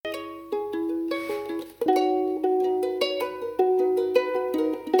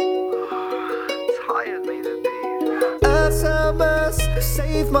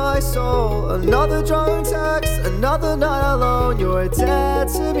save my soul. Another drunk text, another night alone. You're dead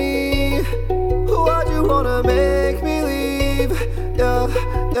to me. Why'd you wanna make me leave? Yeah,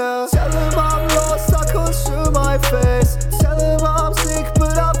 yeah. Tell him I'm lost, I construe my face. Tell him I'm sick,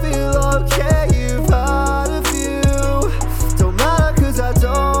 but I feel okay. You've had a few. Don't matter cause I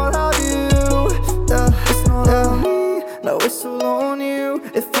don't have you. Yeah, it's not on me, no, it's all on you.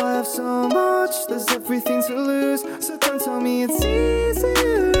 If I have so much, there's everything to lose. So don't tell me it's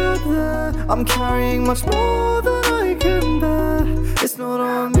easier out there. I'm carrying much more than I can bear. It's not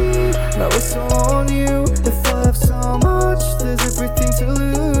on me, no, it's all on you. If I have so much, there's everything to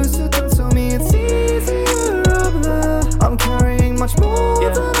lose. So don't tell me it's easier out there. I'm carrying much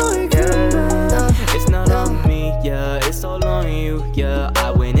more than I can bear. It's not on me, yeah, it's all on you, yeah.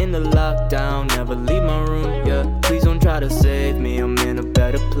 I went into lockdown, never leave my room, yeah. Please don't try to save me, I'm in a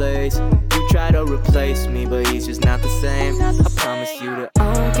better place. You try to replace me, but he's just not the same. I promise you that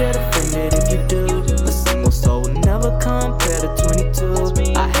I won't get offended if you do. A single soul will never compare to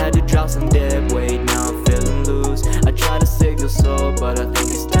 22. I had to drop some dead weight, now I'm feeling loose. I try to save your soul, but I think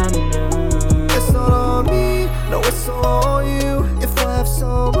it's time to lose. It's not on me, no, it's all on you. If I have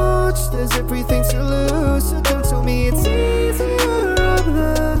so much, there's everything to lose. So don't tell me it's easier out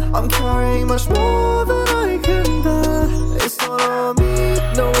there. I'm carrying much more than I can bear. It's not on me,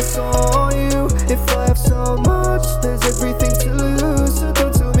 no, it's all on you. If I have so much, there's everything to lose. So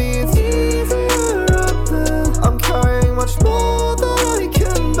don't tell me it's easier out there. I'm carrying much more than I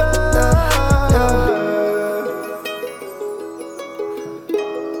can bear.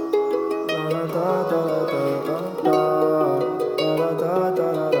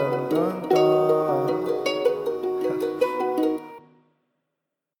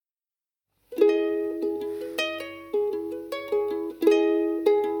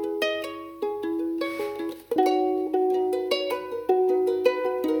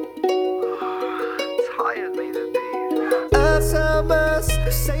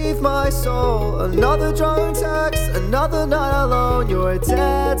 SMS, save my soul. Another drunk text, another night alone. You're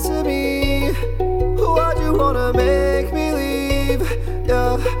dead to me. Why'd you wanna make me leave?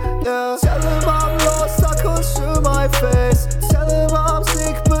 Yeah, yeah. Tell him I'm lost, I construe my face. Tell him I'm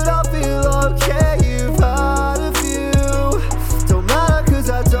sick, but I feel okay. You've had a few. Don't matter cause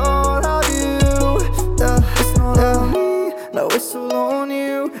I don't have you. Yeah, it's not on me, no, it's all on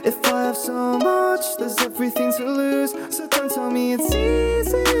you. If I have so much, there's everything to lose. So don't tell me it's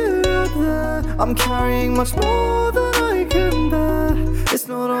easier out there. I'm carrying much more than I can bear. It's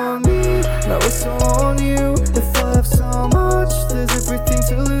not on me, no, it's all on you. If I have so much, there's everything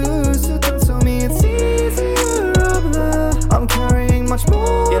to lose. So don't tell me it's easier out there. I'm carrying much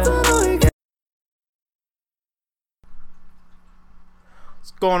more than I can.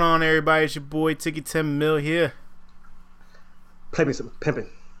 What's going on, everybody? It's your boy Tiki 10 Mil here. Play me some pimpin'.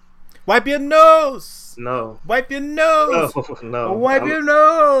 Wipe your nose. No. Wipe your nose. No. Wipe your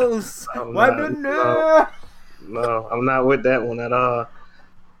nose. Wipe your nose. No, I'm not with that one at all.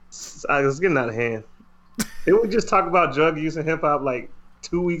 I was getting out of hand. Didn't we just talk about drug use in hip hop like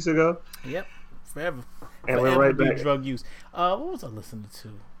 2 weeks ago? Yep, forever. And Forever we're right be back. drug use. What was I listening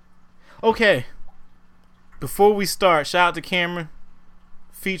to? Okay, before we start, shout out to Cameron.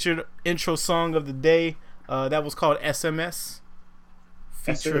 Featured intro song of the day. That was called SMS.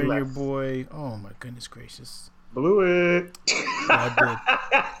 Featuring SMS. your boy. Oh my goodness gracious. Blew it. I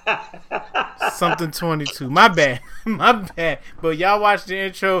did. Something 22. My bad. My bad. But y'all watch the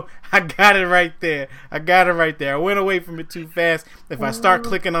intro. I got it right there. I went away from it too fast. If I start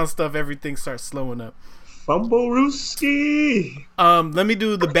clicking on stuff, everything starts slowing up. Fumblerooski. Let me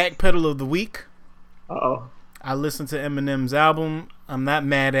do the back pedal of the week. Uh-oh. I listened to Eminem's album. I'm not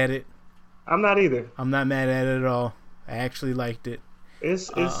mad at it. I'm not either. I'm not mad at it at all. I actually liked it.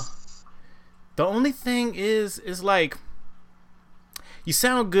 It's The only thing is like, you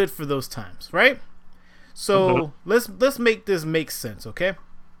sound good for those times, right? So let's make this make sense, okay?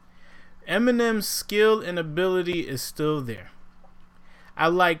 Eminem's skill and ability is still there. I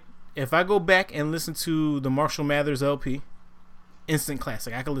like, if I go back and listen to the Marshall Mathers LP, instant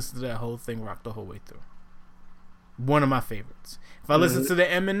classic. I can listen to that whole thing, rock the whole way through. One of my favorites. If I listen to the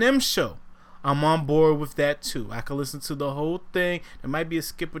Eminem show, I'm on board with that too. I can listen to the whole thing. There might be a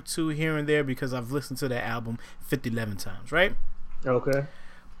skip or two here and there because I've listened to that album 11 times, right? okay.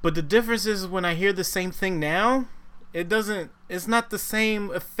 But the difference is when I hear the same thing now, it's not the same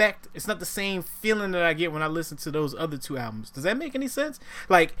effect. It's not the same feeling that I get when I listen to those other two albums. Does that make any sense?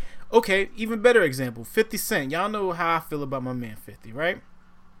 Like, okay, even better example, 50 Cent. Y'all know how I feel about my man 50, right?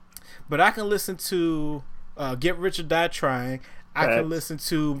 But I can listen to Get Rich or Die Trying. I can Facts. listen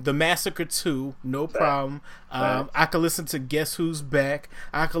to The Massacre 2, no problem. Facts. I can listen to Guess Who's Back.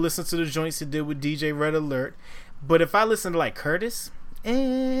 I can listen to the joints he did with DJ Red Alert. But if I listen to like Curtis,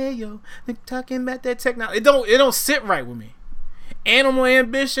 hey yo, they talking about that technology, it don't sit right with me. Animal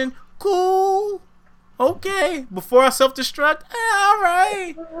Ambition, cool, okay. Before I self-destruct, all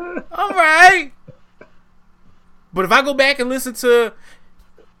right. But if I go back and listen to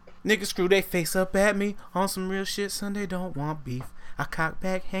niggas screw they face up at me on some real shit, Sunday don't want beef. I cock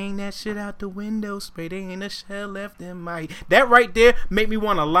back, hang that shit out the window, spray they ain't a shell left in my. That right there make me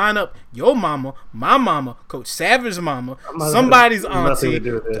want to line up your mama, my mama, Coach Savage's mama, somebody's auntie,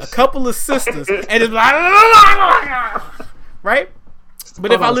 a couple of sisters, and it's like, right?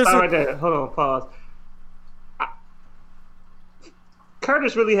 But if I listen, right there. Hold on, pause.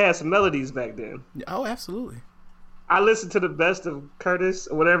 Curtis really had some melodies back then. oh, absolutely. I listened to the best of Curtis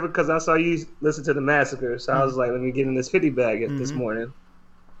or whatever because I saw you listen to the Massacre. So I was like, let me get in this 50 bag this morning.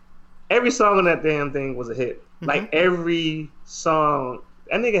 Every song on that damn thing was a hit. Like every song,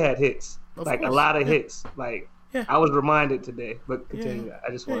 that nigga had hits. Of like course. a lot of hits. Like I was reminded today, but continue. Yeah.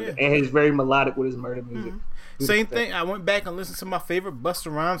 I just wanted to. And he's very melodic with his murder music. Same thing. I went back and listened to my favorite Busta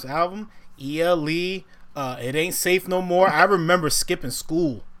Rhymes album, ELE. It Ain't Safe No More. I remember skipping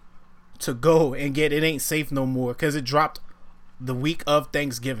school to go and get It Ain't Safe No More because it dropped the week of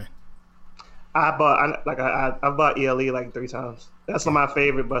Thanksgiving. I bought ELE like 3 times. That's my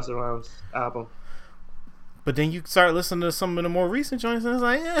favorite Busta Rhymes album. But then you start listening to some of the more recent joints, and it's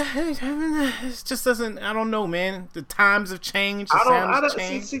like, it just doesn't. I don't know, man. The times have changed. The sounds have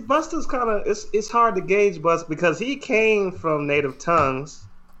changed. See, Busta's kind of it's hard to gauge Busta because he came from Native Tongues.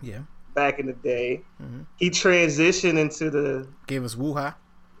 Yeah. Back in the day, he transitioned into the Gave us Wuha.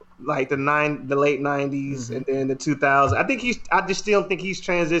 Like the late 90s and then the 2000s. I just still think he's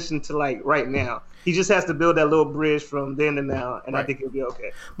transitioned to like right now. He just has to build that little bridge from then to now, and I think he'll be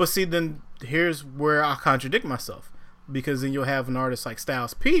okay. But see, then here's where I contradict myself, because then you'll have an artist like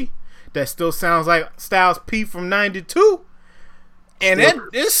Styles P that still sounds like Styles P from '92, and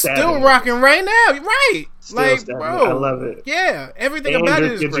it's still rocking right now, right? Still like, stabbing bro, it. I love it. Yeah, everything And about it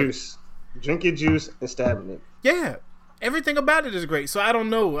drink is your great. juice. Drink your juice and stabbing it. Yeah, everything about it is great. So I don't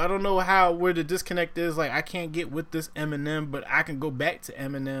know where the disconnect is. Like, I can't get with this Eminem, but I can go back to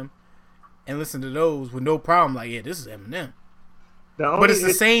Eminem and listen to those with no problem. Like, yeah, this is Eminem, but it's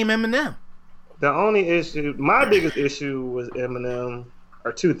the same Eminem. The only issue, my biggest issue was Eminem,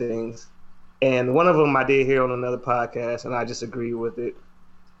 are 2 things, and one of them I did hear on another podcast, and I just agree with it.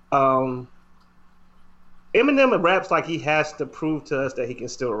 Eminem raps like he has to prove to us that he can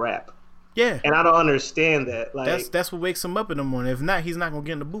still rap. Yeah, and I don't understand that. Like that's what wakes him up in the morning. If not, he's not gonna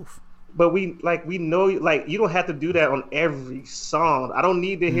get in the booth. But we know, like, you don't have to do that on every song. I don't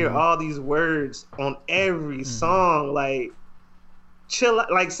need to hear all these words on every song. Like, chill.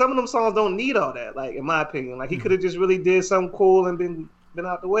 Like, some of them songs don't need all that. Like, in my opinion, like he could have just really did something cool and been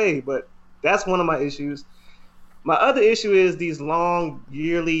out the way. But that's one of my issues. My other issue is these long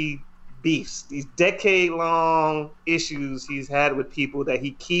yearly beefs, these decade-long issues he's had with people that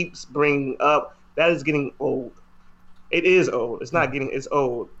he keeps bringing up. That is getting old. It is old. It's not getting. It's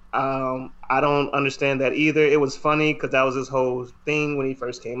old. I don't understand that either. It was funny because that was his whole thing when he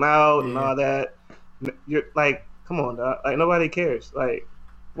first came out and all that. You're like, come on, dog. Like, nobody cares. Like,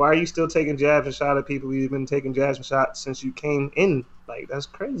 why are you still taking jabs and shots at people you've been taking jabs and shots since you came in? Like, that's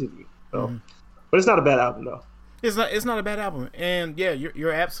crazy to me. So, but it's not a bad album though. It's not a bad album, and yeah,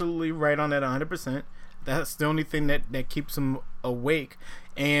 you're absolutely right on that 100%. That's the only thing that keeps him awake.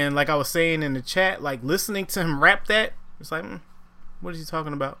 And like I was saying in the chat, like, listening to him rap that, it's like, what is he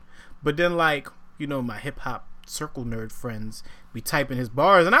talking about? But then, like, you know, my hip hop circle nerd friends be typing his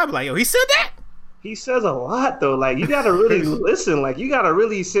bars, and I'm like, yo, he said that. He says a lot though. Like, you gotta really listen. Like, you gotta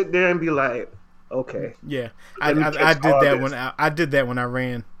really sit there and be like, okay. Yeah, I did that when I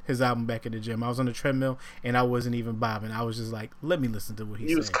ran his album back in the gym. I was on the treadmill and I wasn't even bobbing. I was just like, let me listen to what he said.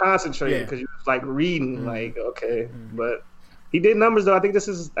 He was concentrating because you was like reading, like, okay. But he did numbers though. I think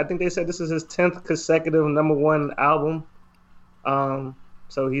they said this is his 10th consecutive #1 album.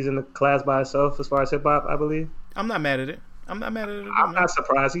 So he's in the class by himself as far as hip hop, I believe. I'm not mad at it. I'm not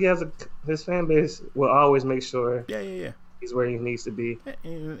surprised. He has his fan base will always make sure. Yeah. He's where he needs to be.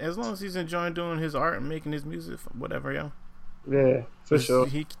 As long as he's enjoying doing his art and making his music, whatever, yo. Yeah, for sure.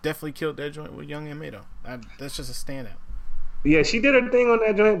 He definitely killed that joint with Young M.A. though. That's just a standout. Yeah, she did her thing on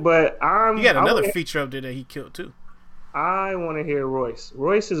that joint, but he got another feature up there that he killed too. I want to hear Royce.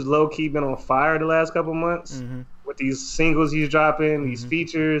 Royce has low key been on fire the last couple months with these singles he's dropping, these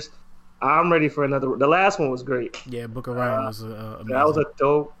features. I'm ready for another. The last one was great. Yeah, Book of Rhyme was amazing. That was a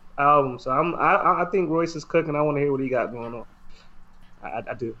dope album. So I think Royce is cooking. I want to hear what he got going on.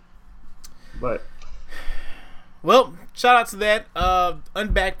 I do. But well, shout out to that.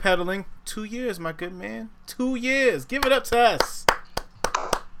 Unbackpedaling. 2 years, my good man. 2 years. Give it up to us.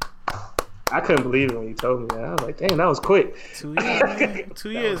 I couldn't believe it when you told me that. I was like, dang, that was quick. 2 years, man.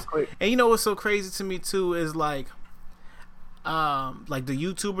 2 years. And you know what's so crazy to me too is like the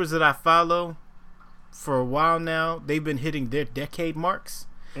YouTubers that I follow for a while now, they've been hitting their decade marks.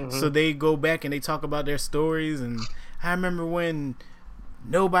 Mm-hmm. So they go back and they talk about their stories, and I remember when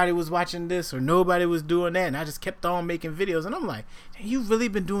nobody was watching this or nobody was doing that, and I just kept on making videos, and I'm like, you've really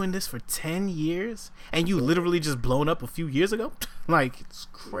been doing this for 10 years and you literally just blown up a few years ago? Like, it's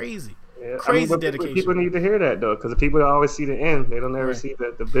crazy. Yeah, crazy dedication. People need to hear that though, because the people always see the end. They don't ever see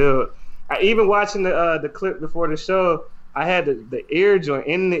the build. Even watching the clip before the show, I had the ear joint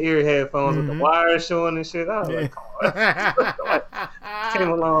in the ear headphones with the wires showing and shit. I was like, come on. Came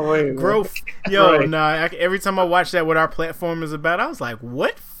a long way, man. Growth. Yo, nah, every time I watch that, what our platform is about, I was like,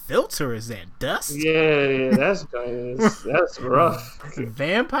 what filter is that? Dust? Yeah, that's rough.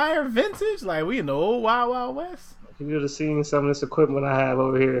 Vampire vintage? Like, we in the old Wild Wild West? You could have seen some of this equipment I have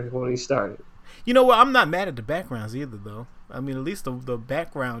over here when we started. You know what? I'm not mad at the backgrounds either, though. I mean, at least the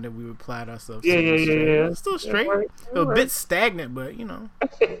background that we applied ourselves to. Yeah. It's still straight. A bit stagnant, but, you know.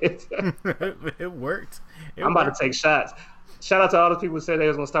 It worked. I'm about to take shots. Shout out to all the people who said they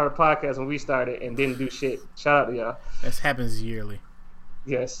was going to start a podcast when we started and didn't do shit. Shout out to y'all. This happens yearly.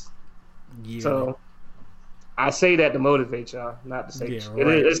 Yes. Yearly. So, I say that to motivate y'all, not to say shit.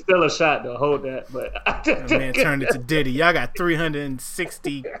 Right. It's still a shot, though. Hold that. But that man turned it to Diddy. Y'all got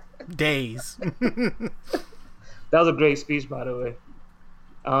 360 days. That was a great speech, by the way.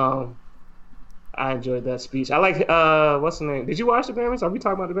 I enjoyed that speech. I like what's the name? Did you watch the Grammys? Are we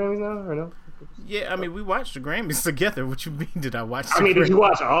talking about the Grammys now or no? Yeah, I mean, we watched the Grammys together. What you mean? Did I watch? Did you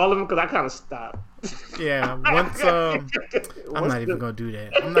watch all of them? Because I kind of stopped. Yeah, once. I'm not even gonna do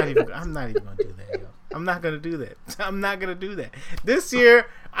that. I'm not even gonna do that, yo. I'm not gonna do that. I'm not gonna do that. This year,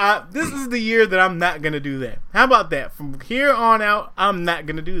 this is the year that I'm not gonna do that. How about that? From here on out, I'm not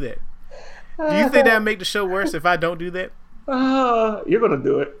gonna do that. Do you think that'd make the show worse if I don't do that? You're gonna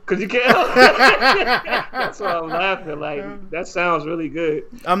do it because you can't. That's why I'm laughing. Like, that sounds really good.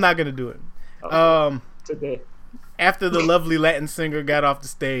 I'm not gonna do it. Today, after the lovely Latin singer got off the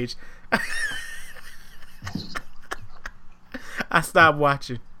stage, I stopped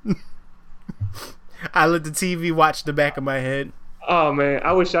watching. I let the TV watch the back of my head. Oh man,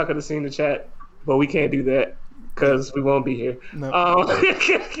 I wish y'all could have seen the chat, but we can't do that because we won't be here. No.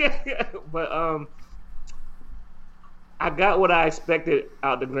 But I got what I expected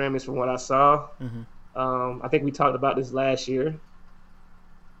out the Grammys from what I saw. Mm-hmm. I think we talked about this last year.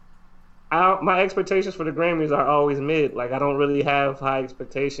 My expectations for the Grammys are always mid. Like, I don't really have high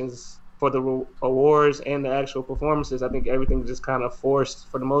expectations for the awards and the actual performances. I think everything's just kind of forced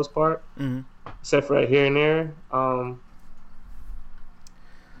for the most part, except for here and there.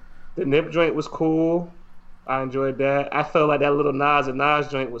 The Nip joint was cool. I enjoyed that. I felt like that little Nas and Nas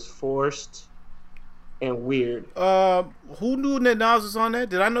joint was forced and weird. Who knew that Nas was on that?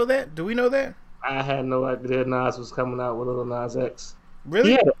 Did I know that? Do we know that? I had no idea Nas was coming out with Lil Nas X.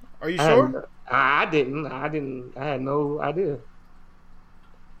 Really? Yeah. Are you sure? I didn't. I had no idea.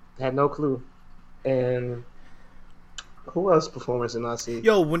 I had no clue. And who else performance did I see?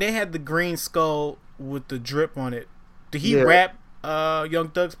 Yo, when they had the green skull with the drip on it, did he rap Young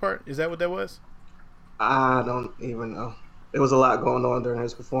Thug's part? Is that what that was? I don't even know. There was a lot going on during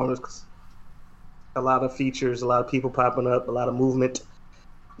his performance. 'Cause a lot of features, a lot of people popping up, a lot of movement.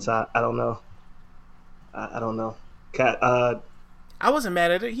 So I don't know. I don't know. I wasn't mad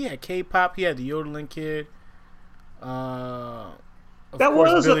at it. He had K-pop. He had the yodeling kid. That's what that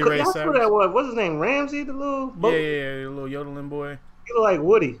was. What's his name? Ramsey, the little the little yodeling boy. He look like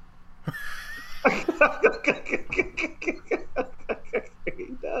Woody. He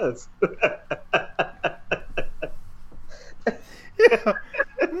does. Yeah.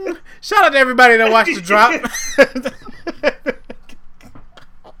 Shout out to everybody that watched the drop.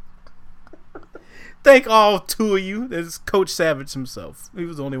 Thank all two of you. There's Coach Savage himself. He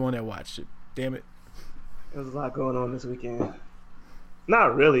was the only one that watched it. Damn it. There was a lot going on this weekend.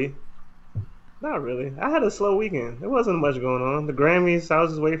 Not really. I had a slow weekend. There wasn't much going on. The Grammys, I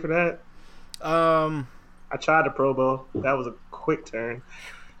was just waiting for that. I tried the Pro Bowl. That was a quick turn.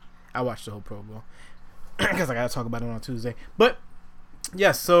 I watched the whole Pro Bowl because I got to talk about it on Tuesday. But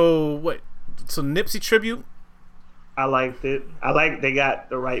yeah, so what? So Nipsey tribute. I liked it. I like they got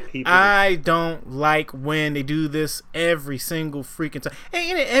the right people. I don't like when they do this every single freaking time.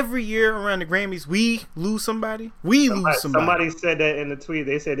 Ain't it every year around the Grammys we lose somebody? Somebody said that in the tweet.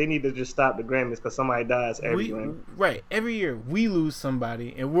 They said they need to just stop the Grammys because somebody dies every Grammy. Right. Every year we lose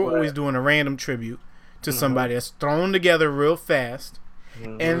somebody, and we're always doing a random tribute to somebody that's thrown together real fast.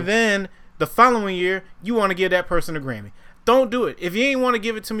 And then the following year, you want to give that person a Grammy. Don't do it. If you ain't want to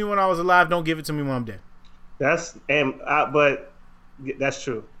give it to me when I was alive, don't give it to me when I'm dead. But that's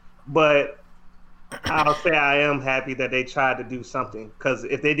true. But I'll say I am happy that they tried to do something, because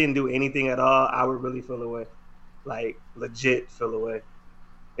if they didn't do anything at all, I would really feel away, like legit feel away.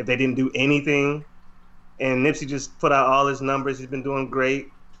 If they didn't do anything, and Nipsey just put out all his numbers, he's been doing great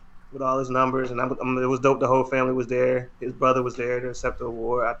with all his numbers, and it was dope. The whole family was there. His brother was there to accept the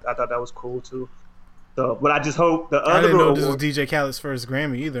award. I thought that was cool too. So, but I just hope the other. I didn't know this was DJ Khaled's first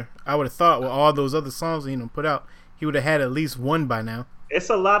Grammy either. I would have thought with all those other songs he put out, he would have had at least one by now. It's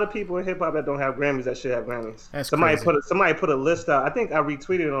a lot of people in hip hop that don't have Grammys that should have Grammys. That's somebody crazy. Somebody put a list out. I think I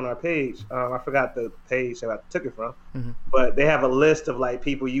retweeted it on our page. I forgot the page that I took it from, but they have a list of like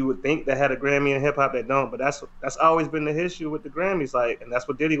people you would think that had a Grammy in hip hop that don't. But that's always been the issue with the Grammys, like, and that's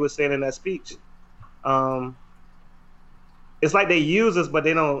what Diddy was saying in that speech. It's like they use us, but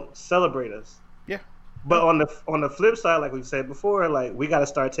they don't celebrate us. Yeah. But on the flip side, like we said before, like we got to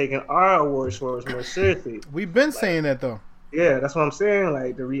start taking our award shows more seriously. We've been saying that though. Yeah, that's what I'm saying.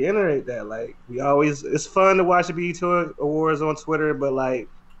 Like, to reiterate that, like, it's fun to watch the BET Awards on Twitter, but like,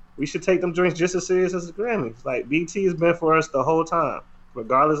 we should take them joints just as serious as the Grammys. Like, BET has been for us the whole time,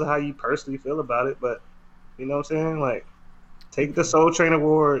 regardless of how you personally feel about it. But you know what I'm saying? Like, take the Soul Train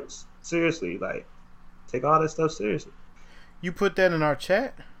Awards seriously. Like, take all that stuff seriously. You put that in our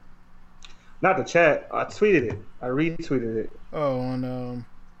chat? Not the chat. I tweeted it. I retweeted it. Oh, on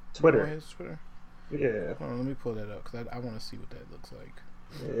Twitter. His Twitter. Yeah. Hold on, let me pull that up because I want to see what that looks like.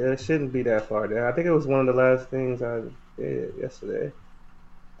 Yeah, it shouldn't be that far down. I think it was one of the last things I did yesterday.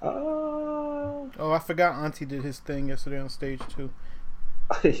 Oh, I forgot Auntie did his thing yesterday on stage too.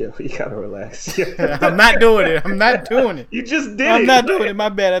 Yeah, you gotta relax. I'm not doing it. I'm not doing it. You just did. I'm not doing it. My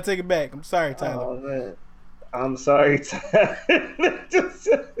bad. I take it back. I'm sorry, Tyler. Oh man, I'm sorry, Tyler.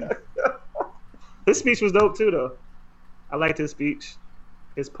 His speech was dope too, though. I liked his speech.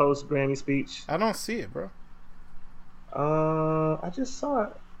 His post Grammy speech. I don't see it, bro. I just saw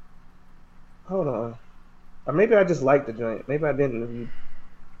it. Hold on. Or maybe I just liked the joint. Maybe I didn't.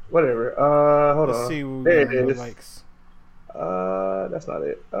 Whatever. Hold Let's on. see what there we it is. likes. That's not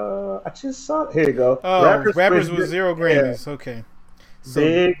it. I just saw it. Here you go. Oh, rappers with 0 Grammys. Yeah. Okay. So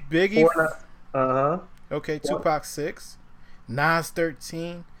Biggie. Okay, Tupac 6, Nas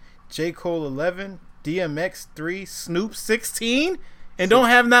 13, J. Cole 11, DMX 3, Snoop 16, and don't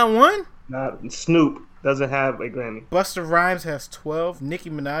have not one? Not Snoop doesn't have a Grammy. Busta Rhymes has 12. Nicki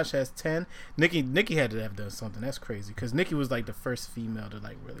Minaj has 10. Nicki had to have done something. That's crazy because Nicki was like the first female to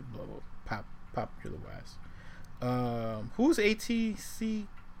like really blow up popular wise. Who's ATC?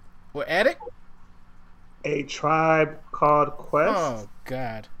 What, Addict? A Tribe Called Quest. Oh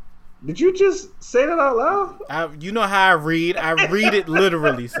God. Did you just say that out loud? You know how I read. I read it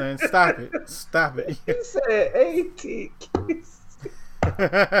literally, son. Stop it. Stop it. You said AT.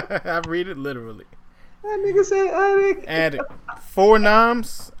 I read it literally. That nigga said Addict. Addict. 4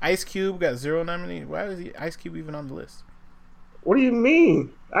 noms. Ice Cube got 0 nominees. Why is Ice Cube even on the list? What do you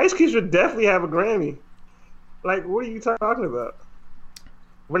mean? Ice Cube should definitely have a Grammy. Like, what are you talking about?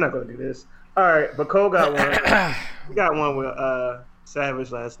 We're not going to do this. All right, but Cole got one. He got one with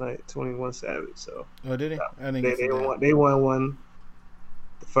Savage last night, 21 Savage. So. Oh, did he? I didn't they won one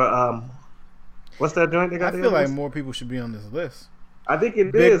for what's that joint they got? I feel like more people should be on this list. I think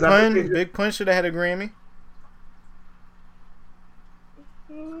it is. Big Pun should have had a Grammy.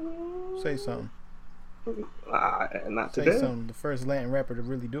 Say something. Not Say today. something. The first Latin rapper to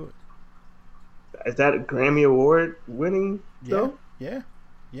really do it. Is that a Grammy Award winning though? Yeah.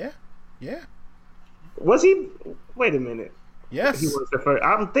 Was he? Wait a minute. Yes. He was the first.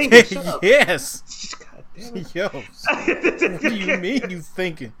 I'm thinking. Yes. God damn it. Yo. What do you mean you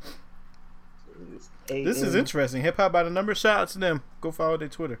thinking? This is interesting. Hip Hop by the Number. Shout out to them. Go follow their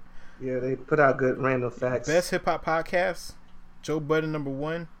Twitter. Yeah, they put out good random facts. Best Hip Hop Podcast. Joe Budden number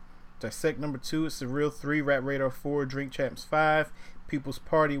 1. Dissect number 2. It's the Real 3. Rap Radar 4. Drink Champs 5. People's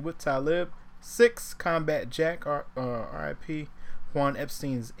Party with Talib 6. Combat Jack R.I.P. Juan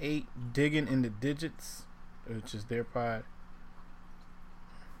Epstein's 8. Digging in the Digits, which is their pod.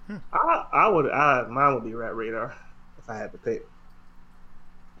 Mine would be Rap Radar if I had to pick.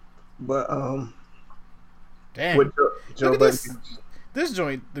 But damn. with Joe Look at Budden. this. This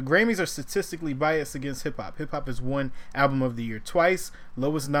joint, the Grammys are statistically biased against hip hop. Hip hop has won Album of the Year twice,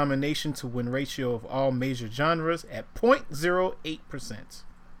 lowest nomination to win ratio of all major genres at 0.08%.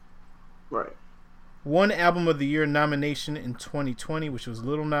 Right. One Album of the Year nomination in 2020, which was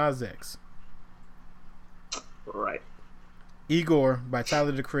Lil Nas X. Right. Igor by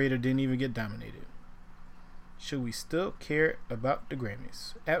Tyler the Creator didn't even get nominated. Should we still care about the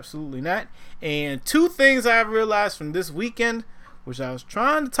Grammys? Absolutely not. And two things I've realized from this weekend, which I was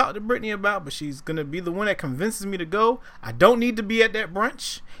trying to talk to Brittany about, but she's going to be the one that convinces me to go. I don't need to be at that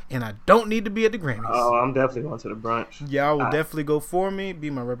brunch, and I don't need to be at the Grammys. Oh, I'm definitely going to the brunch. Y'all will definitely go for me, be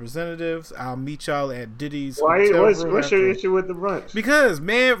my representatives. I'll meet y'all at Diddy's Why? hotel What's room your after. issue with the brunch? Because,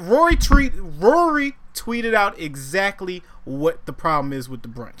 man, Rory tweeted out exactly what the problem is with the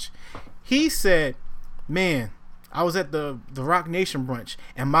brunch. He said, man, I was at the Rock Nation brunch,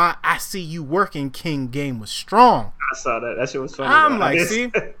 and my I See You Working King game was strong. I saw that. That shit was funny. I'm like, see,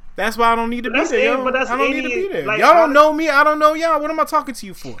 that's why I don't need to be That's there. it, Yo. but that's I don't need to any- be there. like, Y'all don't I- know me. I don't know y'all. What am I talking to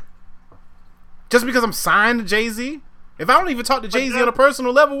you for? Just because I'm signed to Jay-Z? If I don't even talk to Jay-Z on a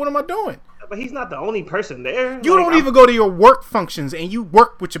personal level, what am I doing? But he's not the only person there. You don't even go to your work functions, and you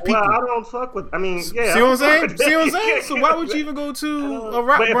work with your people. Well, I don't fuck with. I mean, yeah. See I what I'm don't saying? fuck with See what I'm that. saying? So why would you even go to a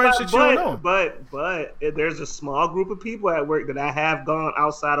rock But if brunch I- that you don't know? But there's a small group of people at work that I have gone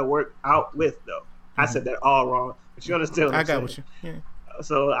outside of work out with, though. I said that all wrong, but you understand what I I'm got saying. what you. Yeah.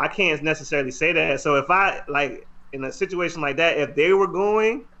 So I can't necessarily say that. So if I, like, in a situation like that, if they were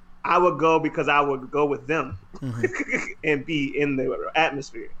going, I would go because I would go with them and be in the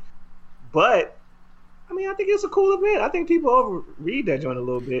atmosphere. But I mean, I think it's a cool event. I think people overread that joint a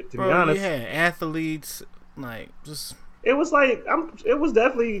little bit, to be Bro, honest. you had athletes, like, just... It was like it was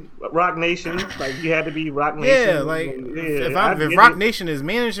definitely Rock Nation. Like you had to be Rock Nation. Yeah, like, yeah, if Rock Nation is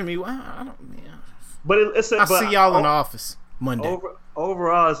managing me, I don't... Yeah. But it's I'll see y'all in the office Monday.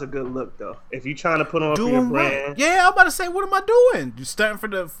 Overall, it's a good look though. If you're trying to put on for your Doing brand, what? Yeah, I'm about to say, what am I doing? You starting for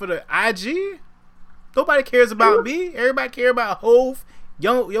the IG? Nobody cares about me. Everybody care about Hove,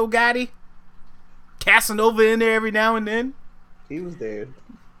 Yo Gotti, Casanova in there every now and then. he was there.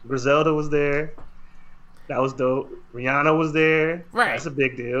 Griselda was there. That was dope. Rihanna was there. Right. That's a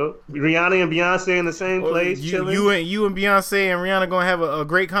big deal. Rihanna and Beyonce in the same place, chilling. You and Beyonce and Rihanna gonna have a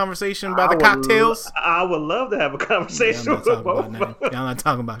great conversation about the cocktails. I would love to have a conversation I'm with not both. talking about nothing. Y'all not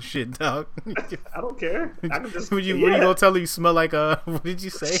talking about shit, dog. I don't care. I can just. What you gonna tell her you smell like what did you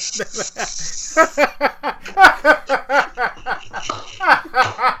say?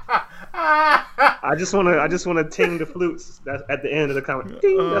 I just want to ting the flutes. That's at the end of the comment.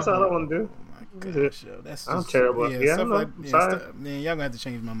 Ding, that's all I want to do. Gosh, yo, that's I'm just, terrible. Yeah, stuff I know. like, I'm yeah, sorry. man, y'all gonna have to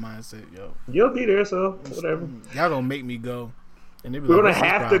change my mindset, yo. You'll be there, so whatever. Y'all gonna make me go, and they be We're like, gonna "What's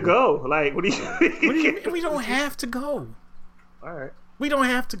his have to problem?" go. Like, what do you? What do you mean? We don't have to go. All right. We don't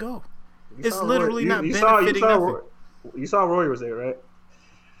have to go. You It's saw literally Roy. not you benefiting nothing. Roy, you saw Roy was there, right?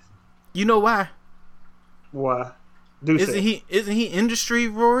 You know why? Why? Duce. Isn't he industry,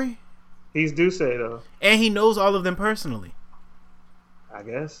 Rory? He's Duce though. And he knows all of them personally. I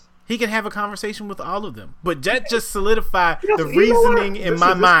guess. He can have a conversation with all of them. But that just solidified You know the what? reasoning in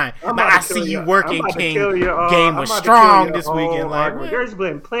my mind. I'm The about I to see kill you your- working I'm about to King kill your, game I'm was about to strong kill your this weekend. whole Like, argument. There's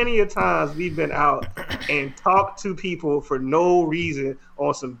been plenty of times we've been out and talked to people for no reason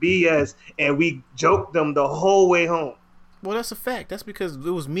on some BS, and we joked them the whole way home. well, that's a fact. That's because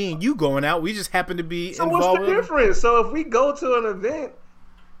it was me and you going out. We just happened to be So involved. what's the difference? So if we go to an event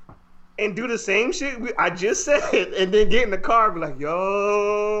and do the same shit I just said, and then get in the car and be like,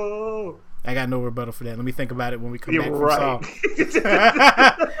 yo, I got no rebuttal for that. Let me think about it when we come you're back from right.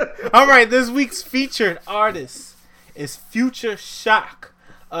 Saul. All right, this week's featured artist is Future Shock.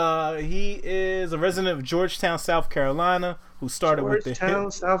 He is a resident of Georgetown, South Carolina, who started with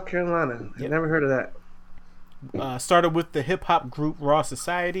Georgetown, South Carolina. Yep. Never heard of that. started with the hip hop group Raw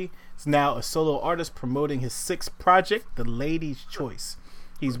Society. Is now a solo artist promoting his sixth project, The Lady's Choice.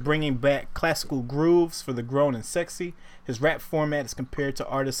 He's bringing back classical grooves for the grown and sexy. His rap format is compared to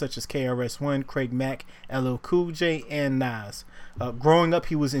artists such as KRS-One, Craig Mack, LL Cool J, and Nas. Growing up,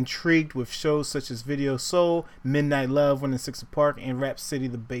 he was intrigued with shows such as Video Soul, Midnight Love, 106 Park, and Rap City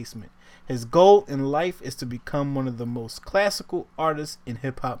The Basement. His goal in life is to become one of the most classical artists in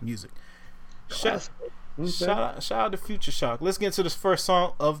hip-hop music. Shout out to Future Shock. Let's get into this first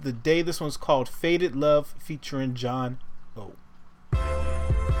song of the day. This one's called Faded Love featuring John O.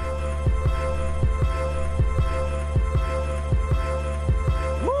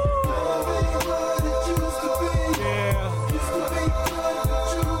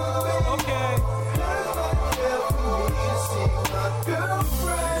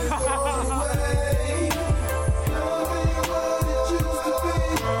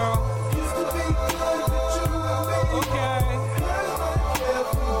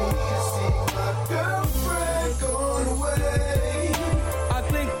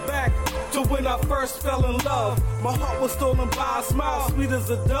 in love. My heart was stolen by a smile sweet as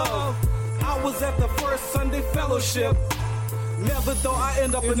a dove. I was at the first Sunday fellowship. Never thought I'd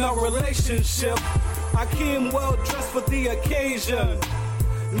end up in a relationship. I came well dressed for the occasion.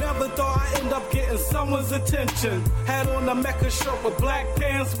 Never thought I'd end up getting someone's attention. Had on a Mecca shirt with black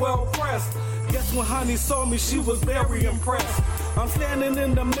pants well pressed. Guess when honey saw me, she was very impressed. I'm standing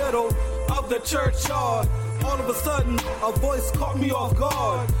in the middle of the churchyard. All of a sudden, a voice caught me off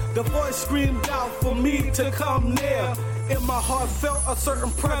guard. The voice screamed out for me to come near. In my heart felt a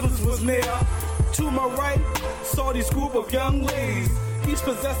certain presence was near. To my right, saw this group of young ladies. Each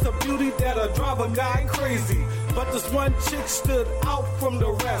possessed a beauty that'll drive a guy crazy. But this one chick stood out from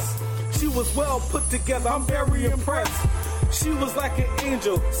the rest. She was well put together, I'm very impressed. She was like an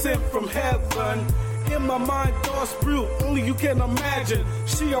angel sent from heaven. In my mind, thoughts brew, only you can imagine.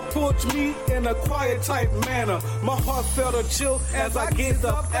 She approached me in a quiet type manner. My heart felt a chill as I gazed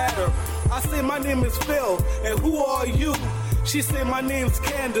up at her. I said, my name is Phil, and who are you? She said, my name's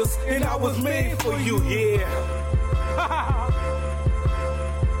Candace, and I was made for you, yeah.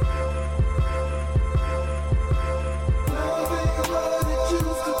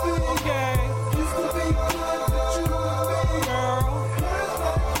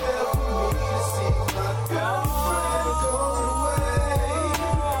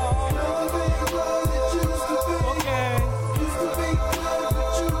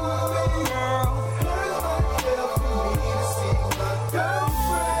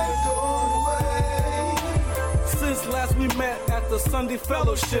 The Sunday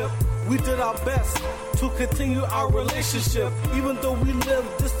fellowship, we did our best to continue our relationship, even though we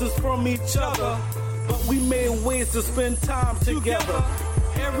lived distance from each other. But we made ways to spend time together.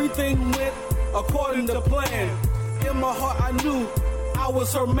 Everything went according to plan. In my heart, I knew I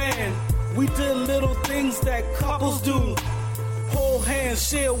was her man. We did little things that couples do. Hold hands,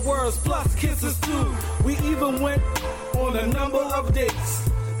 share words, plus kisses too. We even went on a number of dates.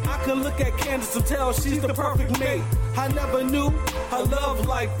 I can look at Candace and tell she's the perfect mate. I never knew a love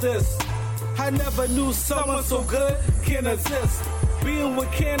like this. I never knew someone so good can exist. Being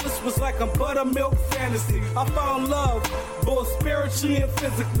with Candace was like a buttermilk fantasy. I found love, both spiritually and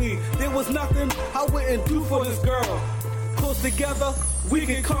physically. There was nothing I wouldn't do for this girl. Close together, we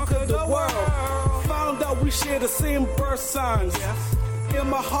can conquer the world. Found out we share the same birth signs. In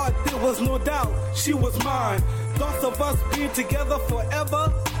my heart, there was no doubt she was mine. Thoughts of us being together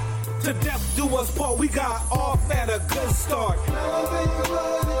forever. To death do us part, we got off at a good start.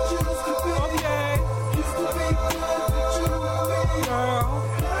 Okay. Girl.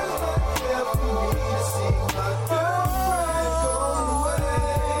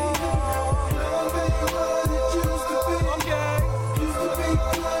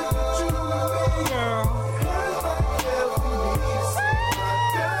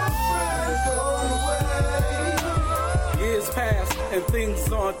 And things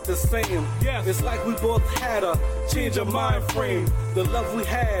aren't the same. Yes. It's like we both had a change of mind frame. The love we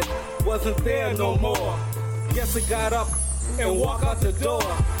had wasn't there no more. Guess it got up and walked out the door.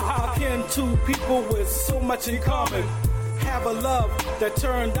 How can two people with so much in common have a love that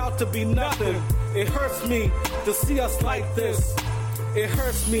turned out to be nothing? It hurts me to see us like this. It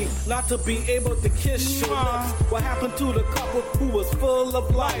hurts me not to be able to kiss your lips. What happened to the couple who was full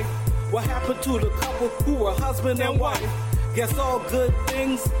of life? What happened to the couple who were husband and wife? Guess all good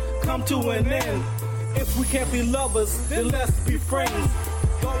things come to an end. If we can't be lovers, then let's be friends.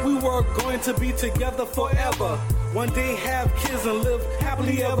 Thought we were going to be together forever. One day have kids and live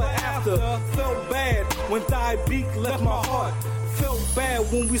happily ever after. Felt bad when thy beak left my heart. Felt bad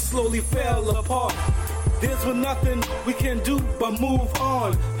when we slowly fell apart. There's nothing we can do but move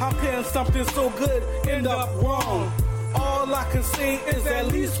on. How can something so good end up wrong? All I can say is at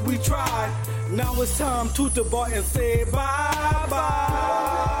least we tried. Now it's time to depart and say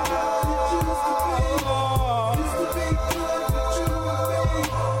bye-bye.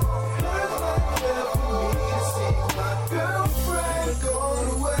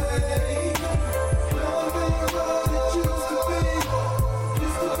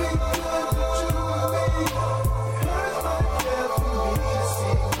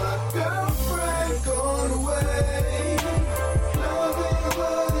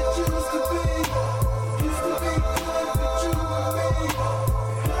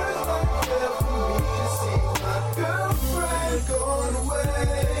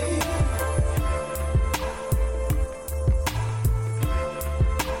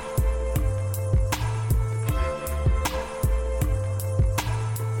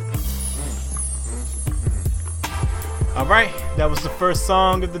 Alright, that was the first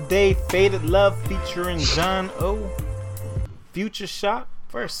song of the day, Faded Love featuring John O. Future Shock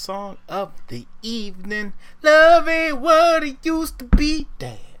First song of the evening. Love ain't what it used to be.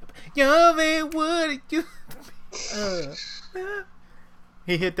 Damn. Love ain't what it used to be.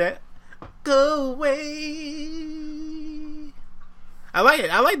 He hit that. Go away. I like it.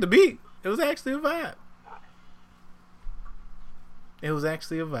 I like the beat. It was actually a vibe. It was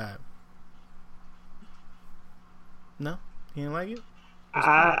actually a vibe. No? You didn't like it?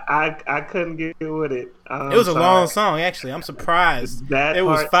 I couldn't get with it. It was a long song, actually. I'm surprised. It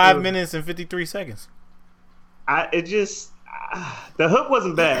was 5 minutes and 53 seconds. The hook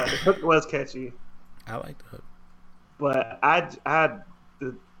wasn't bad. The hook was catchy. I like the hook. But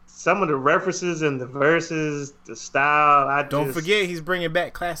some of the references and the verses, the style, Don't forget, he's bringing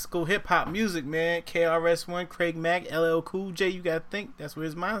back classical hip-hop music, man. KRS-One, Craig Mack, LL Cool J. You got to think. That's where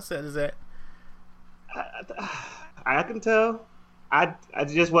his mindset is at. I can tell. I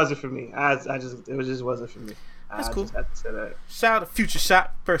just wasn't for me. It just wasn't for me. That's cool. Just have to say that. Shout out to Future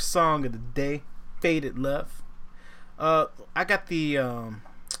Shot, first song of the day, Faded Love. I got the all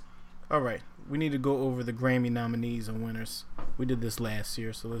right. We need to go over the Grammy nominees and winners. We did this last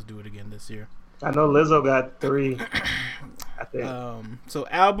year, so let's do it again this year. I know Lizzo got 3. I think. So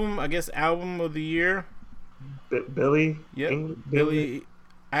album of the year. Billie. Yep. Billie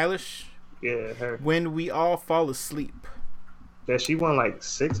Eilish. Yeah, her. When We All Fall Asleep. Yeah, she won like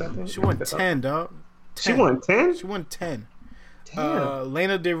 6, I think. She won 10, dog. 10. She won 10? She won 10. Damn.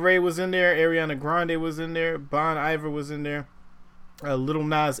 Lana Del Rey was in there. Ariana Grande was in there. Bon Iver was in there. Lil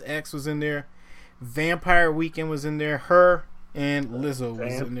Nas X was in there. Vampire Weekend was in there. Her and Lizzo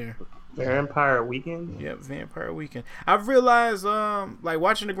was in there. Vampire Weekend? Yep, Vampire Weekend. I've realized, like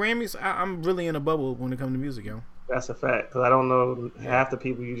watching the Grammys, I'm really in a bubble when it comes to music, yo. That's a fact, because I don't know half the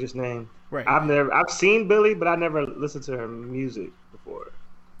people you just named. Right. I've seen Billie, but I never listened to her music before.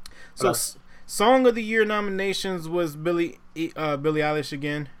 So, Song of the Year nominations was Billie Eilish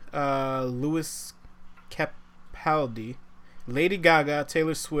again, Lewis Capaldi, Lady Gaga,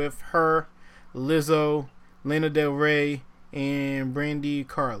 Taylor Swift, Her, Lizzo, Lana Del Rey, and Brandy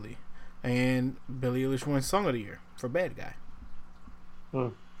Carly. And Billie Eilish won Song of the Year for Bad Guy.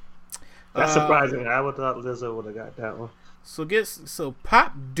 That's surprising. I would have thought Lizzo would have got that one. So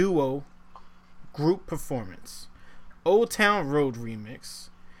pop duo group performance. Old Town Road remix.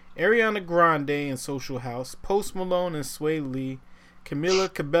 Ariana Grande and Social House. Post Malone and Sway Lee.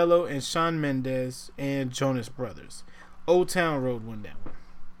 Camila Cabello and Shawn Mendes and Jonas Brothers. Old Town Road won that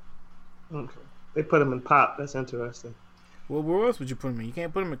one. Okay. They put him in pop. That's interesting. Well, where else would you put him in? You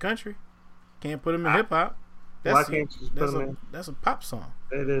can't put him in country. Can't put him in hip hop. Why can't you just put him in? That's a pop song.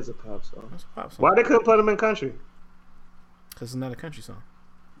 It is a pop song. That's a pop song. Why they couldn't put him in country? Because it's not a country song.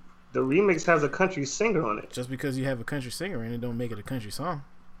 The remix has a country singer on it. Just because you have a country singer in it, don't make it a country song.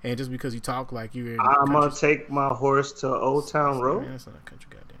 And just because you talk like you're in I'm gonna take my horse to Old Town Road. Man, that's not a country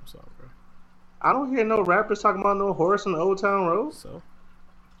goddamn song, bro. I don't hear no rappers talking about no horse on Old Town Road. So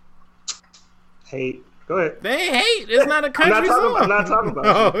hate. Go ahead. They ain't hate. It's not a country song. I'm not talking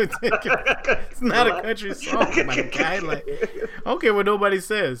about it. It's not a country song, my guy. Like, I don't care what nobody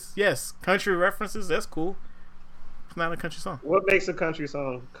says. Yes, country references, that's cool. It's not a country song. What makes a country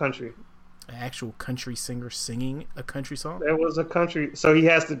song country? An actual country singer singing a country song? There was a country, so he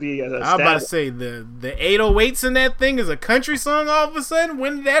has to be I'm about to say, the 808s in that thing is a country song all of a sudden?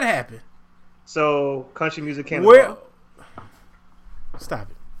 When did that happen? So, country music can't evolve.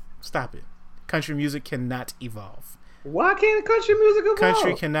 Stop it. Country music cannot evolve. Why can't country music evolve?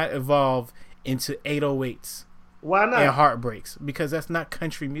 Country cannot evolve into 808s. Why not? And heartbreaks. Because that's not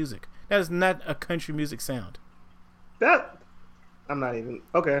country music. That is not a country music sound. I'm not even...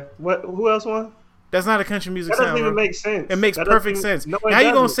 Okay. Who else won? That's not a country music sound. That doesn't even make sense. It makes perfect sense. No, how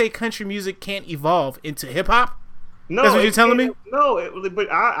you going to say country music can't evolve into hip-hop? No. That's what you're telling me? No,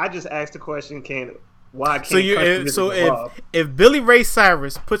 but I just asked the question, why can't country music evolve? If Billy Ray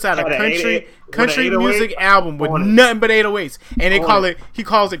Cyrus puts out a country music album with nothing but 808s, and he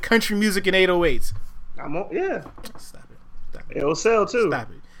calls it country music and 808s. Yeah. Stop it. It'll sell too.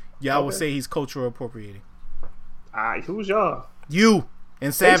 Stop it. Y'all will say he's cultural appropriating. Who's y'all? You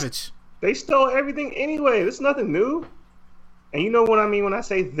and Savage. They stole everything anyway. There's nothing new. And you know what I mean when I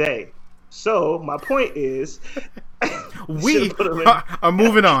say they. So my point is, we are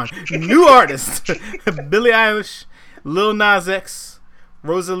moving on. New artists: Billie Eilish, Lil Nas X,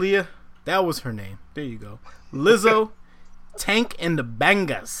 Rosalia. That was her name. There you go. Lizzo, Tank and the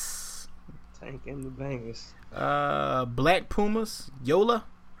Bangas. Tank and the Bangas. Black Pumas, Yola,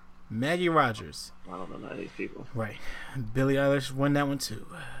 Maggie Rogers. I don't know none of these people. Right. Billie Eilish won that one too.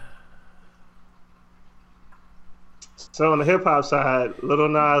 So on the hip hop side, Lil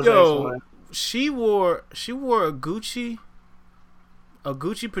Nas X won. She wore a Gucci a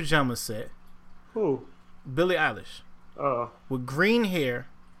Gucci pajama set. Who? Billie Eilish. With green hair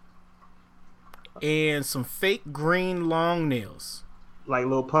and some fake green long nails. Like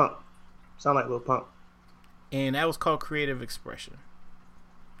Lil Pump. Sound like Lil Pump. And that was called Creative Expression.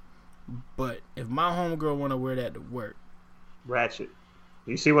 But if my homegirl want to wear that to work, ratchet.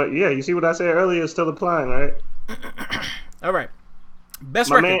 You see what? Yeah, you see what I said earlier is still applying, right? All right.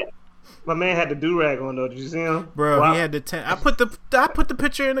 Best record. My man had the do-rag on though. Did you see him? Bro, wow. He had the 10. I put the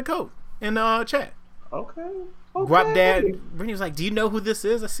picture in the code in the chat. Okay. Guap Dad, Brittany was like, "Do you know who this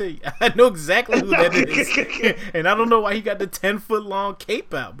is?" I said, "I know exactly who that is," and I don't know why he got the 10-foot long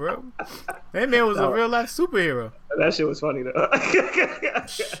cape out, bro. That man was a real life superhero. That shit was funny though.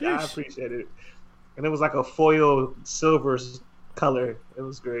 I appreciate it, and it was like a foil silver color. It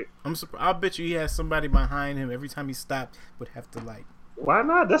was great. I'll bet you he has somebody behind him every time he stopped would have to like. Why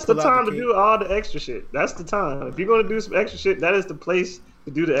not? That's the time to do all the extra shit. That's the time. If you're gonna do some extra shit, that is the place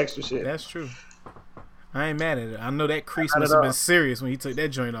to do the extra shit. That's true. I ain't mad at it. I know that crease must have been serious when he took that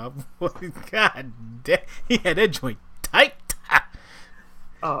joint off. God damn. He had that joint tight.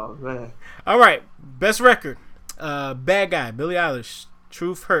 Oh, man. All right. Best record. Bad Guy, Billie Eilish,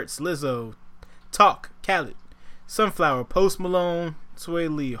 Truth Hurts, Lizzo, Talk, Khaled, Sunflower, Post Malone, Sway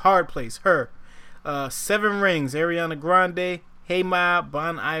Lee, Hard Place, Her, Seven Rings, Ariana Grande, Hey Ma,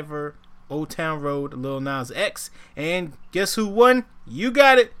 Bon Iver, Old Town Road, Lil Nas X, and guess who won? You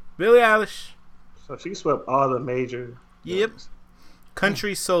got it, Billie Eilish. So she swept all the major. Yep. Films.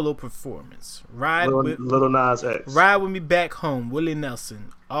 Country solo performance. Lil Nas X. Ride With Me Back Home. Willie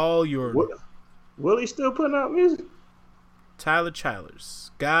Nelson. All your. Willie still putting out music. Tyler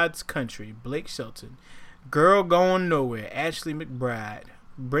Childers. God's Country. Blake Shelton. Girl Going Nowhere. Ashley McBride.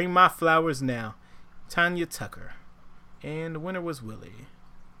 Bring My Flowers Now. Tanya Tucker. And the winner was Willie.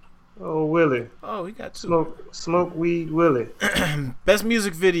 Oh, Willie. Oh, he got two. Smoke weed, Willie. Best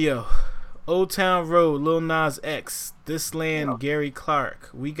music video. Old Town Road, Lil Nas X, This Land, Gary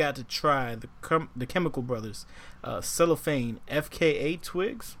Clark, We Got to Try, the Chemical Brothers, Cellophane, FKA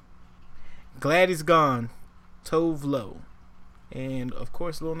Twigs, Glad He's Gone, Tove Lo, and of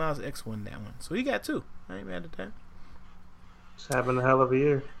course Lil Nas X won that one. So he got two. I ain't mad at that. Just having a hell of a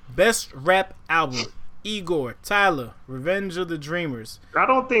year. Best rap album. Igor, Tyler, Revenge of the Dreamers. I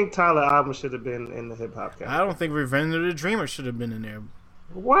don't think Tyler album should have been in the hip hop category. I don't think Revenge of the Dreamers should have been in there.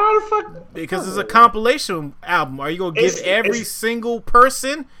 Why the fuck? Because it's a compilation album. Are you gonna give every single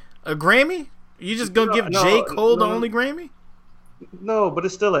person a Grammy? You just gonna give J. Cole the only Grammy? No, but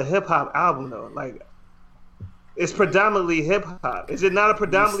it's still a hip hop album though. Like, it's predominantly hip hop. Is it not a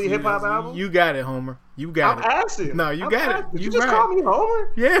predominantly hip hop album? You got it, Homer. You got it. I'm asking. No, you got it. Did you just call me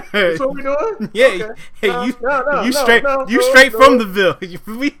Homer? Yeah. That's what we doing? Yeah. Okay. Hey, you straight from the Ville.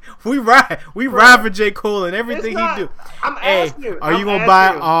 We ride for J. Cole and everything he do. I'm asking. Are you gonna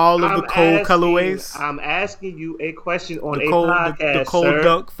buy all of the Cole colorways? I'm asking you a question on a podcast, the Cole sir.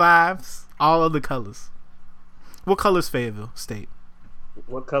 Dunk 5s, all of the colors. What color is Fayetteville State?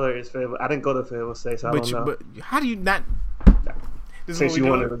 What color is Fayetteville? I didn't go to Fayetteville State, so I don't know. But how do you not? This is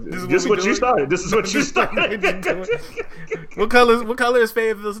what you started. This is what you started. What color is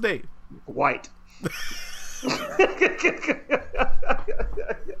Fayetteville State? White.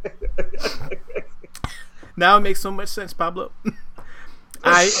 Now it makes so much sense, Pablo.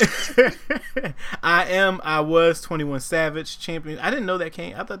 I was 21 Savage champion. I didn't know that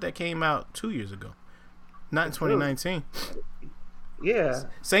came. I thought that came out 2 years ago, not in 2019. Yeah.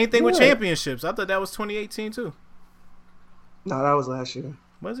 Same thing with championships. I thought that was 2018 too. No, that was last year.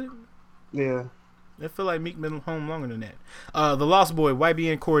 Was it? Yeah. I feel like Meek been home longer than that. The Lost Boy,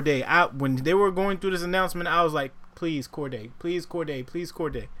 YBN Corday. When they were going through this announcement, I was like, please Corday, please Corday, please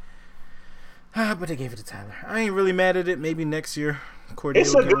Corday. But they gave it to Tyler. I ain't really mad at it. Maybe next year, Corday.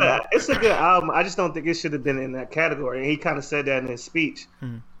 It's a good album. I just don't think it should have been in that category. And he kind of said that in his speech.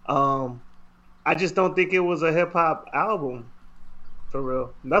 I just don't think it was a hip hop album. For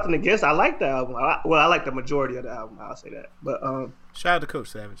real. Nothing against. I like the album. I like the majority of the album. I'll say that. But shout out to Coach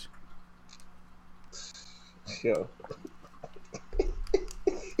Savage. Yo.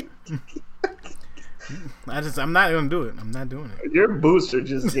 I'm not gonna do it. I'm not doing it. Your boots are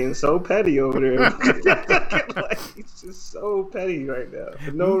just getting so petty over there. Like, it's just so petty right now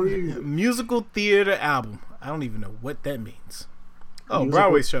for no reason. Musical theater album. I don't even know what that means. Oh,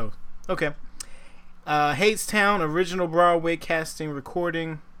 Broadway show. Okay. Hadestown original Broadway casting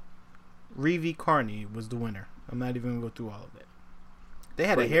recording. Reeve Carney was the winner. I'm not even gonna go through all of that. They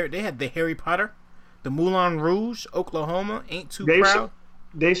had the Harry Potter, the Moulin Rouge, Oklahoma, Ain't Too Proud.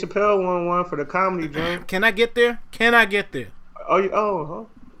 Dave Chappelle won one for the comedy joint. Can I get there?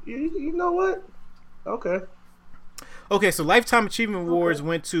 You know what? Okay. Okay, so Lifetime Achievement Awards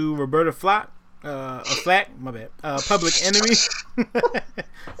went to Roberta Flack. Flack, my bad. Public Enemy.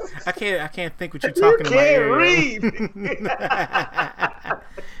 I can't think what you're talking about.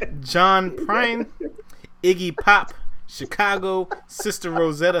 John Prine, Iggy Pop, Chicago, Sister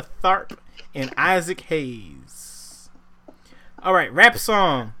Rosetta Tharpe, and Isaac Hayes. All right, rap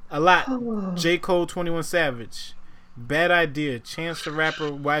song. A Lot. J. Cole, 21 Savage. Bad Idea. Chance the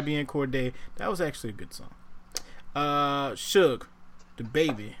Rapper, YBN Cordae. That was actually a good song. Suge, The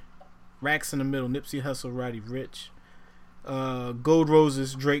Baby. Racks in the Middle, Nipsey Hussle, Roddy Ricch. Gold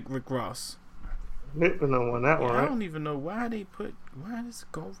Roses, Drake, Rick Ross. Nipsey won that one, I right? don't even know why does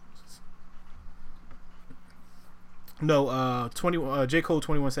Gold Roses? No, J. Cole,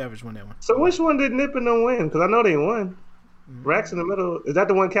 21 Savage won that one. So which one did Nip and them win? Because I know they won. Racks in the Middle. Is that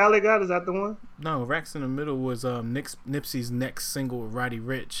the one Khaled got? Is that the one? No, Racks in the Middle was Nipsey's next single with Roddy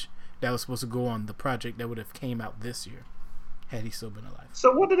Ricch that was supposed to go on the project that would have came out this year had he still been alive.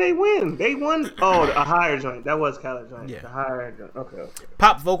 So what did they win? They won. Oh, a higher joint. That was Khaled joint. Yeah. The higher joint. Okay.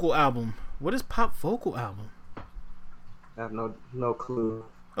 Pop vocal album. What is pop vocal album? I have no clue.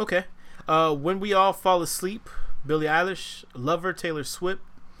 Okay. When We All Fall Asleep, Billie Eilish. Lover, Taylor Swift.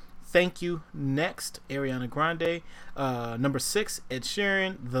 Thank You, Next, Ariana Grande. Number 6, Ed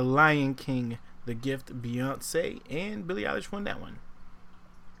Sheeran. The Lion King, The Gift, Beyonce. And Billie Eilish won that one.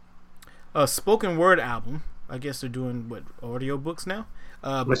 Spoken word album. I guess they're doing, audio books now?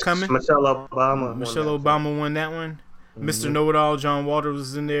 Becoming. Michelle Obama. Michelle Obama won that one. Mm-hmm. Mr. Know-It-All, John Waters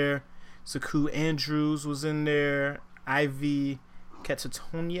was in there. Saku Andrews was in there. Ivy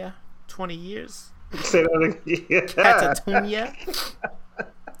Catatonia, 20 years. Say that again. Catatonia.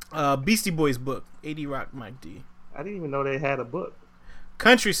 Beastie Boys book, 80 Rock, Mike D. I didn't even know they had a book.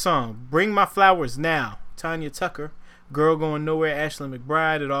 Country song, Bring My Flowers Now, Tanya Tucker. Girl Going Nowhere, Ashley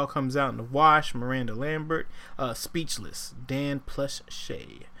McBride. It All Comes Out in the Wash, Miranda Lambert. Speechless, Dan Plush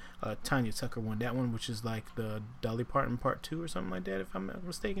Shay. Tanya Tucker won that one, which is like the Dolly Parton Part 2 or something like that, if I'm not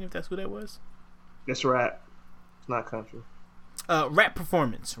mistaken, if that's who that was. It's rap. It's not country. Rap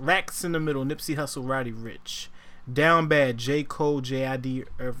performance, Racks in the Middle, Nipsey Hussle, Roddy Ricch. Down Bad, J. Cole, J.I.D.,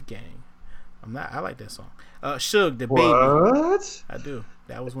 Earth Gang. I like that song. Suge, The Baby. What? I do.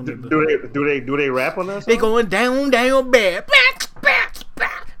 That was one of the. Do they rap on that song? They going down bad.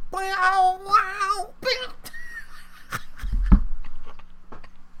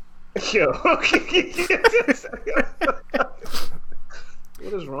 Yo.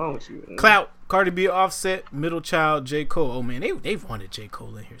 What is wrong with you, man? Clout, Cardi B, Offset, Middle Child, J. Cole. Oh man, they wanted J.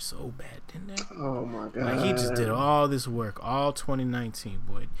 Cole in here so bad, didn't they? Oh my god. Like he just did all this work, all 2019,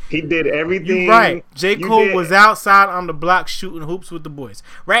 boy. He did everything. You're right. J. Cole was outside on the block shooting hoops with the boys.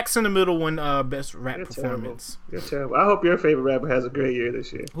 Racks in the Middle won best rap performance. Terrible. You're terrible. I hope your favorite rapper has a great year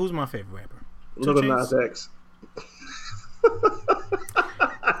this year. Who's my favorite rapper? Lil Nas X.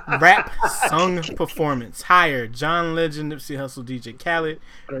 Rap sung performance. Higher, John Legend, Nipsey Hussle, DJ Khaled.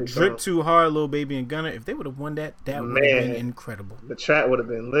 Drip Too Hard, Lil Baby and Gunna. If they would have won that would have been incredible. The track would have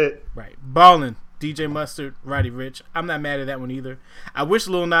been lit. Right. Ballin', DJ Mustard, Roddy Ricch. I'm not mad at that one either. I wish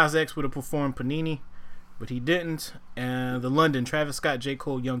Lil Nas X would have performed Panini, but he didn't. And the London, Travis Scott, J.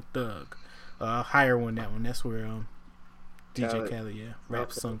 Cole, Young Thug. Higher won that one. That's where DJ Khaled, yeah.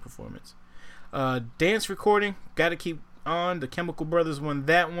 Rap sung performance. Dance recording, Gotta Keep On. The Chemical Brothers won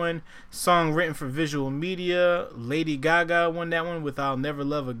that one. Song written for visual media, Lady Gaga won that one with I'll Never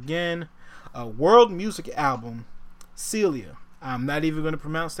Love Again. World music album, Celia. I'm not even going to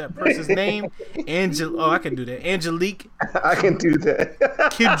pronounce that person's name. I can do that. Angelique. I can do that.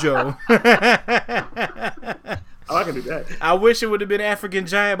 Kidjo. I can do that. I wish it would have been African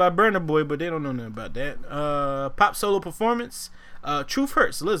Giant by Burna Boy, but they don't know nothing about that. Pop solo performance, Truth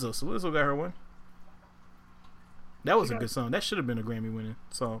Hurts, Lizzo. So Lizzo got her one. That was a good song. That should have been a Grammy winning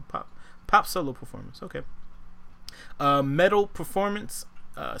song. Pop solo performance. Okay. Metal performance,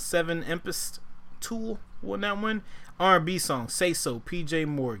 Seven Empist Tool won that one. R&B song, Say So, PJ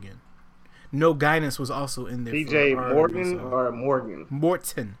Morgan. No Guidance was also in there. PJ Morgan or Morgan?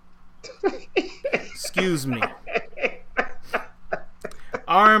 Morton. Excuse me.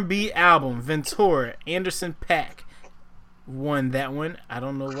 R&B album, Ventura, Anderson .Paak won that one. I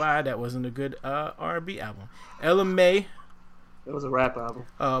don't know why that wasn't a good R&B album. Ella Mai. It was a rap album.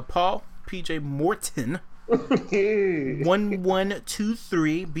 Paul, PJ Morton.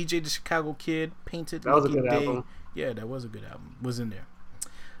 1123, BJ the Chicago Kid, Painted. That was a good album. Yeah, that was a good album. Was in there.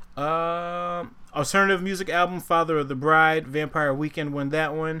 Alternative music album, Father of the Bride, Vampire Weekend won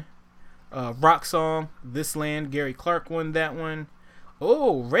that one. Rock song, This Land, Gary Clark won that one.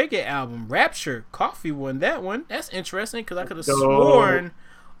 Oh, reggae album, Rapture, Coffee won that one. That's interesting because I could have sworn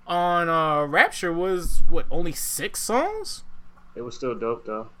on Rapture was what, only 6 songs? It was still dope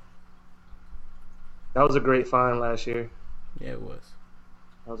though. That was a great find last year. Yeah, it was.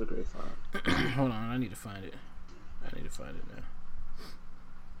 That was a great find. Hold on, I need to find it. Now.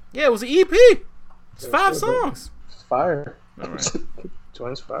 Yeah, it was an EP. It's 5 songs. It's fire. All right.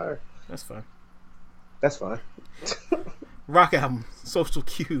 Joint's fire. That's fine. That's fine. Rock album, Social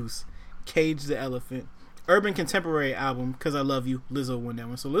Cues, Cage the Elephant. Urban Contemporary album, Cause I Love You. Lizzo won that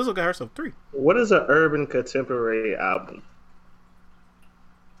one. So Lizzo got herself 3. What is an urban contemporary album?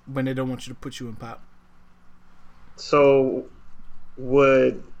 When they don't want you to put you in pop. So,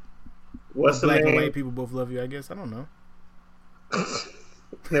 what's the Black name? and white people both love you, I guess. I don't know.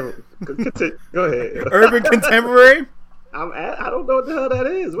 Never. Go ahead. Urban Contemporary? I don't know what the hell that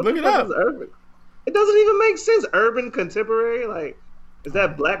is. What Look the it fuck up. is urban? It doesn't even make sense. Urban contemporary, like, is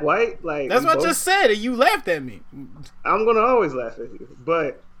that black white? Like, That's what I both? just said, and you laughed at me. I'm gonna always laugh at you,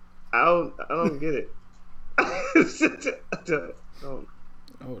 but I don't get it. Hold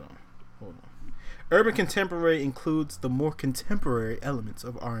on. Urban Contemporary includes the more contemporary elements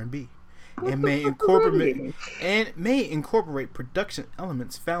of R&B and may incorporate production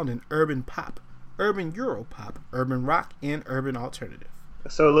elements found in urban pop, urban Europop, urban rock, and urban alternative.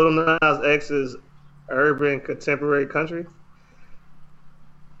 So Lil Nas X is urban contemporary country.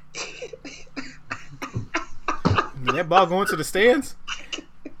 That ball going to the stands?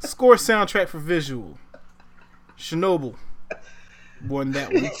 Score soundtrack for visual. Chernobyl won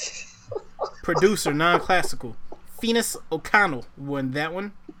that one. Producer non-classical. Phoenix O'Connell won that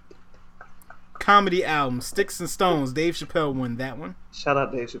one. Comedy album Sticks and Stones. Dave Chappelle won that one. Shout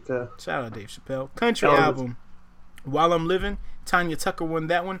out Dave Chappelle. Country album While I'm Living. Tanya Tucker won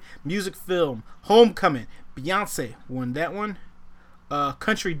that one. Music film Homecoming. Beyonce won that one.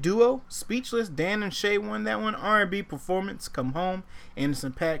 Country duo Speechless. Dan and Shay won that one. R&B performance Come Home.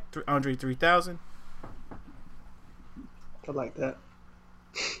 Anderson .Paak. Andre 3000. I like that.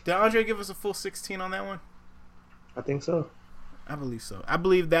 Did Andre give us a full 16 on that one? I think so. I believe so. I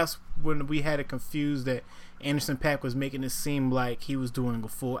believe that's when we had it confused that Anderson .Paak was making it seem like he was doing a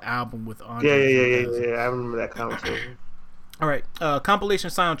full album with Andre. Yeah. I remember that conversation. All right. Compilation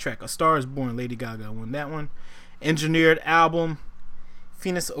soundtrack A Star Is Born. Lady Gaga won that one. Engineered album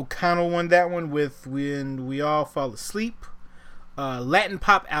Phoenix O'Connell won that one with When We All Fall Asleep. Latin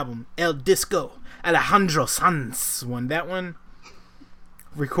pop album El Disco Alejandro Sanz won that one.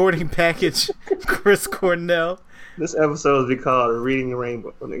 Recording package Chris Cornell. This episode will be called Reading the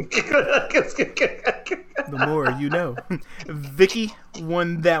Rainbow. The more you know. Vicky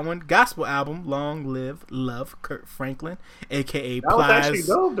won that one. Gospel album Long Live Love Kurt Franklin, aka That was Plies. actually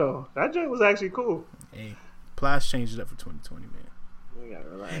dope though. That joint was actually cool. Hey, Plies changed it up for 2020, man. You gotta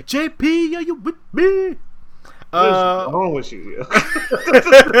relax. JP, are you with me? What's wrong with you?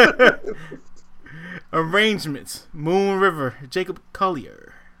 Arrangements Moon River, Jacob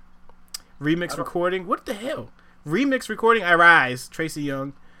Collier. Remix recording. What the hell? Remix recording I Rise, Tracy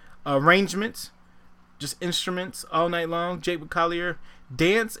Young. Arrangements, just instruments all night long, Jacob Collier.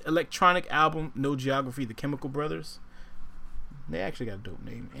 Dance electronic album No Geography, The Chemical Brothers. They actually got a dope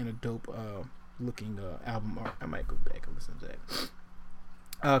name and a dope looking album art. I might go back and listen to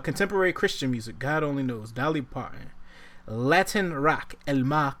that. Contemporary Christian music, God Only Knows, Dolly Parton. Latin rock, El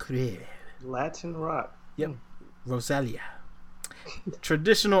Mar Cruel. Latin rock. Yep. Rosalia.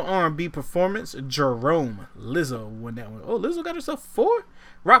 Traditional R&B performance, Jerome. Lizzo won that one. Oh, Lizzo got herself 4.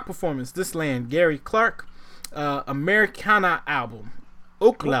 Rock performance, This Land, Gary Clark. Americana album,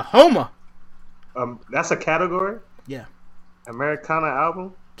 Oklahoma. That's a category? Yeah. Americana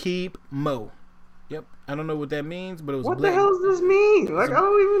album? Keep Mo. Yep. I don't know what that means, but it was What a black. the hell does this mean? Like, I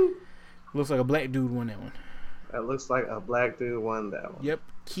don't even... Looks like a black dude won that one. That looks like a black dude won that one. Yep.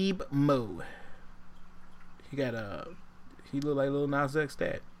 Keep Mo. He got he looked like Lil Nas X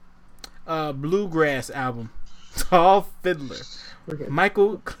dad. Bluegrass album, Tall Fiddler.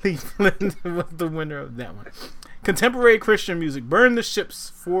 Michael Cleveland was the winner of that one. Contemporary Christian music, Burn the Ships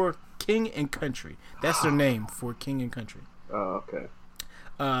for King and Country. That's their name, For King and Country. Oh, okay.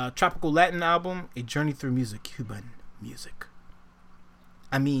 Tropical Latin album, A Journey Through Music, Cuban music.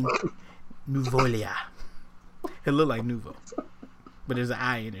 I mean, Nuvolia. It looked like Nuvo, but there's an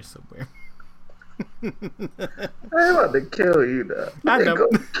I in there somewhere. I'm about to kill you now. I know.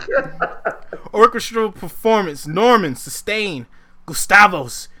 Orchestral performance, Norman, Sustain,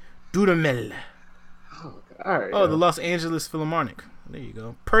 Gustavos, Dudamel. All right. Oh, the Los Angeles Philharmonic. There you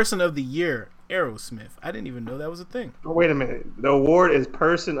go. Person of the Year, Aerosmith. I didn't even know that was a thing. Oh, wait a minute. The award is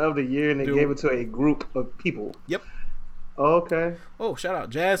Person of the Year, and they Dude. gave it to a group of people. Yep. Okay. Oh, shout out.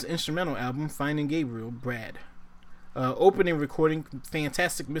 Jazz instrumental album, Finding Gabriel, Brad. Opening recording,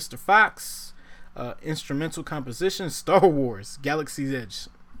 Fantastic Mr. Fox. Instrumental composition, Star Wars, Galaxy's Edge.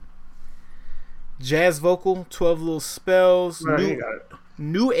 Jazz vocal, 12 Little Spells.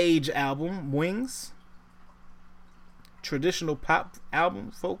 New Age album, Wings. Traditional pop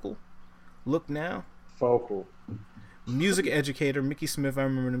album, Vocal, Look Now. Vocal. Music educator, Mickey Smith, I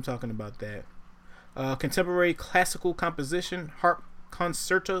remember them talking about that. Contemporary classical composition, Harp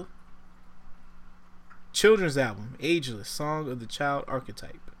Concerto. Children's album, Ageless, Song of the Child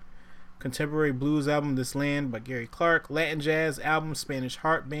Archetype. Contemporary blues album, This Land by Gary Clark. Latin jazz album, Spanish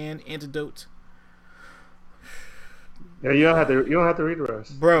Heart Band, Antidote. Yeah, you don't have to read the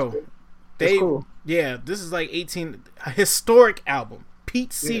rest, bro. Cool. Yeah, this is like a historic album.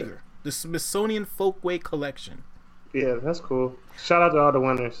 Pete Seeger, the Smithsonian Folkway Collection. Yeah, that's cool. Shout out to all the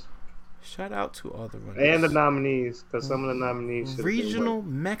winners. And the nominees, because some of the nominees. Regional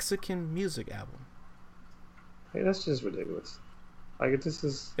Mexican music album. Hey, that's just ridiculous. Like, it's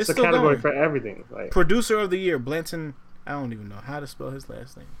a still category going. for everything. Like, Producer of the Year, Blanton. I don't even know how to spell his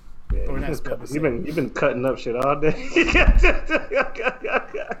last name. Yeah, you've been cutting up shit all day.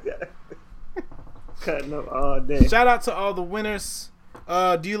 Cutting up all day. Shout out to all the winners.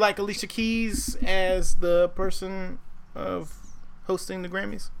 Do you like Alicia Keys as the person of hosting the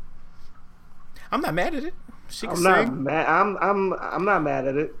Grammys? I'm not mad at it. She can sing. I'm not mad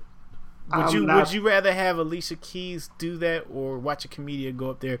at it. Would you rather have Alicia Keys do that or watch a comedian go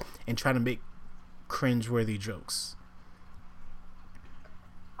up there and try to make cringeworthy jokes?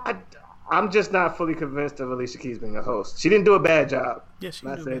 I'm just not fully convinced of Alicia Keys being a host. She didn't do a bad job. Yeah, she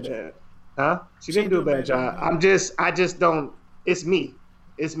didn't do a bad job. Huh? She didn't do a bad job. I just don't. It's me.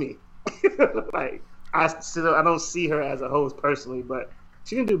 Like, I don't see her as a host personally, but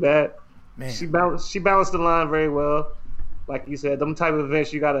she didn't do bad. Man. She balanced the line very well. Like you said, them type of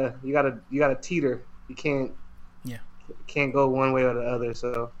events you gotta teeter. You can't go one way or the other.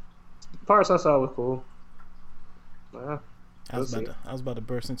 So the parts I saw was cool. I was about to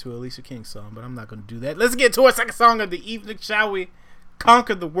burst into a Alicia King song, but I'm not going to do that. Let's get to our second song of the evening, shall we?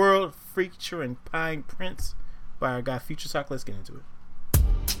 Conquer the World, featuring Pine Prince by our guy Future Talk. Let's get into it.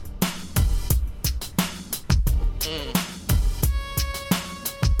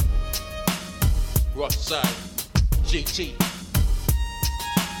 Rough side, GT,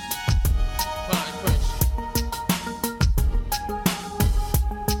 Pine Prince.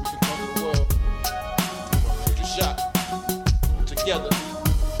 We can conquer the world. Take a shot. Together.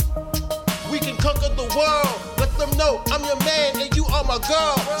 We can conquer the world. Let them know I'm your man and you are my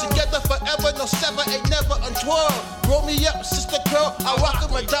girl. Together forever, no sever, ain't never untwirl. Roll me up, sister girl. I rock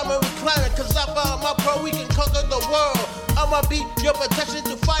in my diamond recliner, cause I found my pro. We can conquer the world. I'ma be your protection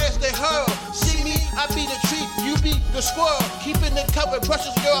to fires they hurl. See me, I be the tree, you be the squirrel. Keeping it covered,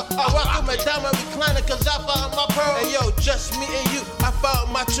 brushes, girl. I rock in my diamond recliner, cause I found my pearl. Hey yo, just me and you, I found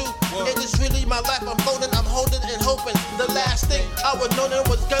my truth. It is really my life I'm holding and hoping. The last thing I was known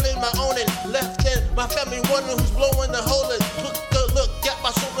was gunning my own and left in my family wondering who's blowing the hole in. Took a look at my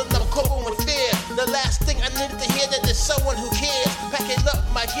soul and I'm coping with fear. The last thing I needed to hear that there's someone who cares. Packing up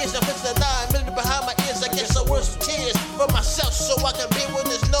my gears, I'm fixing 9 minutes behind my ears. I guess I worse with tears for myself so I can be when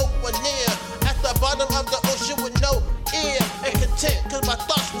there's no one near. At the bottom of the ocean with no ear and content, cause my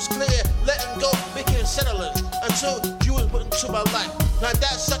thoughts was clear. Letting go became settling until you was put into my life. Now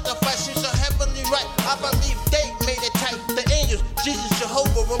that sacrifice seems so heavenly right. I believe they made it tight. The angels, Jesus,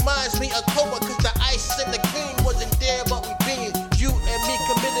 Jehovah reminds me of Cobra, cause the ice and the cream wasn't there, but we being you and me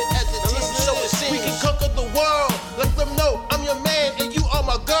committed as a team. So it seems we can conquer the world. Let them know I'm your man and you are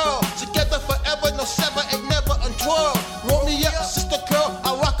my girl. Together forever, no sever, ain't never untwirl. Roll me up, sister girl.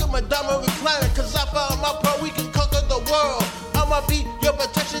 I rock in my diamond recliner, cause I found my pearl. We can conquer the world. I'ma be your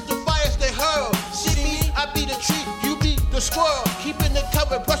protection to fires they hurl. See me, I be the tree, you be the squirrel. Keeping it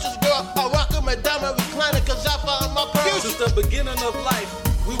covered, precious girl. I rock in my diamond recliner, cause I found my pearl. Since the beginning of life,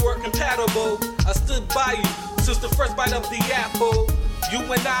 we were compatible. I stood by you since the first bite of the apple. You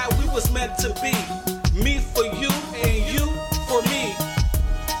and I, we was meant to be. Me for you and you for me.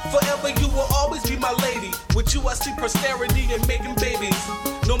 Forever you will always be my lady. With you I see posterity and making babies.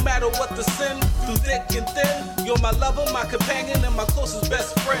 No matter what the sin, through thick and thin, you're my lover, my companion, and my closest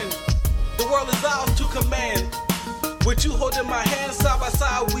best friend. The world is ours to command. With you holding my hand, side by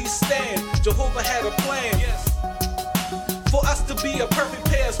side we stand. Jehovah had a plan. Yes. For us to be a perfect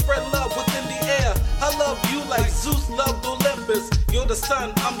pair, spread love within the air. I love you like Zeus loved Olympus. You're the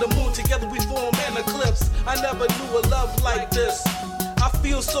sun, I'm the moon, together we form an eclipse. I never knew a love like this. I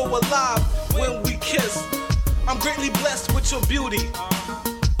feel so alive when we kiss. I'm greatly blessed with your beauty.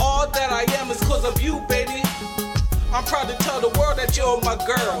 All that I am is cause of you, baby. I'm proud to tell the world that you're my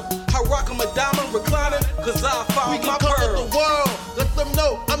girl. I I rock 'em a diamond recliner, cause I We found can my conquer pearl. the world. Let them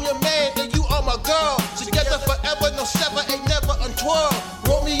know I'm your man and you are my girl. Together forever, no sever, ain't never untwirl.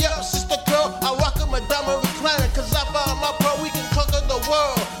 Roll me up, sister girl. I rock 'em a diamond recliner, cause I found my pearl. We can conquer the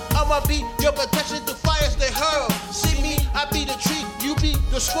world. I'ma be your protection to fires they hurl. See me, I be the tree, you be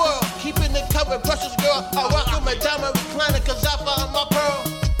the squirrel. Keeping it covered, precious girl. I rock 'em a diamond recliner, cause I found my pearl.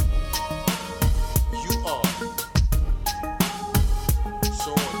 You are.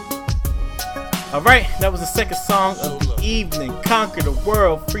 So All right, that was the second song of the evening, "Conquer the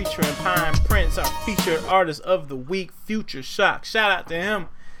World," featuring Pine Prince, our featured artist of the week, Future Shock. Shout out to him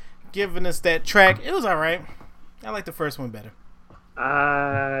giving us that track. It was all right. I like the first one better.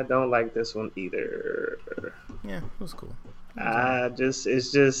 I don't like this one either. Yeah, it was cool. I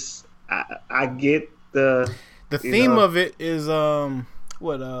get the theme of it is Love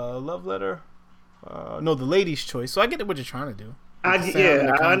Letter? No, The Lady's Choice. So I get what you're trying to do. I With the sound and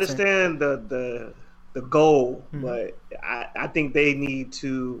the I content. understand the goal, but I think they need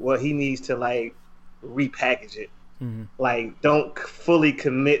to. Well, he needs to like repackage it. Mhm. Like, don't fully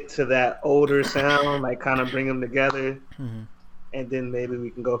commit to that older sound. Like, kind of bring them together, and then maybe we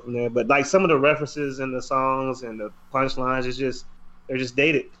can go from there. But like some of the references in the songs and the punchlines, they're just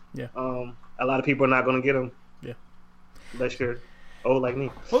dated. Yeah. A lot of people are not going to get them. Yeah. Unless you're old like me.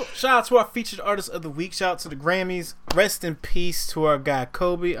 Well, shout out to our featured artist of the week. Shout out to the Grammys. Rest in peace to our guy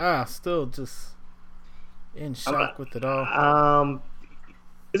Kobe. Still just in shock with it all.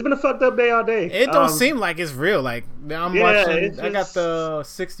 It's been a fucked up day all day. It don't seem like it's real. Like I'm Yeah, watching. it's I got just- the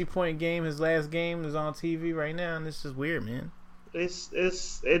 60-point game. His last game is on TV right now, and it's just weird, man. It's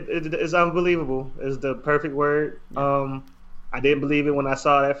unbelievable. Is the perfect word. I didn't believe it when I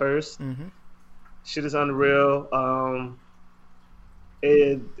saw it at first. Mm-hmm. Shit is unreal.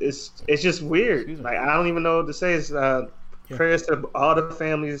 It's just weird. Excuse me. Like, I don't even know what to say. It's prayers to all the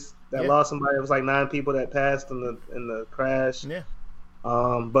families that lost somebody. It was like 9 people that passed in the crash. Yeah.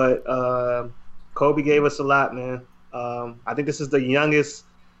 But Kobe gave us a lot, man. I think this is the youngest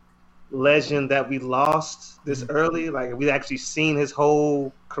legend that we lost this early. Like, we actually seen his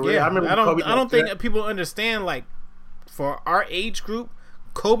whole career. Yeah, I remember I Kobe. don't think that people understand. Like, for our age group,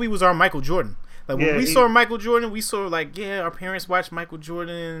 Kobe was our Michael Jordan. Like when we saw Michael Jordan, we saw like our parents watched Michael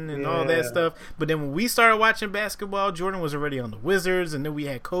Jordan and all that stuff. But then when we started watching basketball, Jordan was already on the Wizards, and then we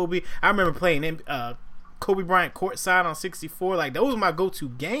had Kobe. I remember playing Kobe Bryant courtside on 64. Like those were my go-to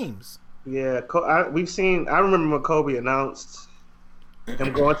games. Yeah, I remember when Kobe announced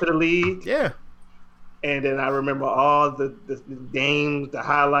him going to the league. Yeah. And then I remember all the games, the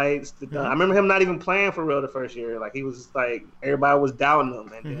highlights. I remember him not even playing for real the first year. Like, he was like, everybody was doubting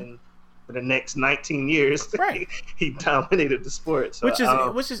him. And then for the next 19 years, he dominated the sport. So,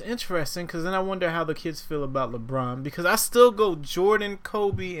 which is interesting, because then I wonder how the kids feel about LeBron. Because I still go Jordan,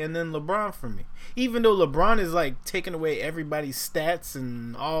 Kobe, and then LeBron for me. Even though LeBron is like taking away everybody's stats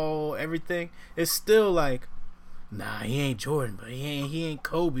and everything, it's still like, nah, he ain't Jordan, but he ain't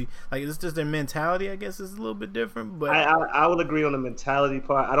Kobe. Like, it's just their mentality, I guess, is a little bit different. But I would agree on the mentality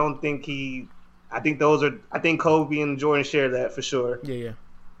part. I don't think I think Kobe and Jordan share that for sure. Yeah.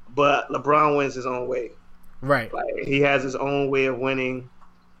 But LeBron wins his own way. Right. Like, he has his own way of winning.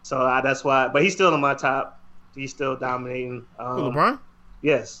 So that's why. But he's still in my top. He's still dominating. LeBron?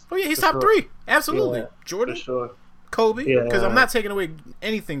 Yes. Oh, yeah, he's for top sure. 3. Absolutely. Yeah, Jordan, for sure. Kobe, Yeah. because I'm not taking away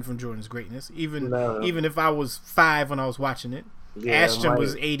anything from Jordan's greatness. Even if I was 5 when I was watching it. Yeah, Ashton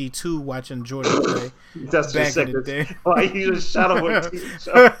was 82 watching Jordan play. That's back just in the day. Why you just shot him with a TV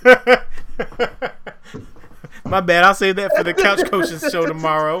show? My bad. I'll save that for the Couch Coaches show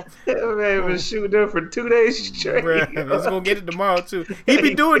tomorrow. Man was shooting there for 2 days straight. Bruh, let's go get it tomorrow too. He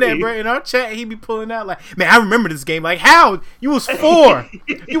be doing that, bro. In our chat, he be pulling out like, man, I remember this game. Like, how? You was 4.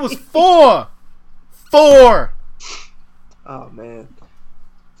 You was 4. 4. Oh man,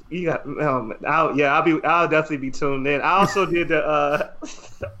 you got. I'll definitely be tuned in. I also did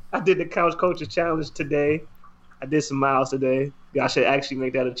the Couch Coaches challenge today. I did some miles today. I should actually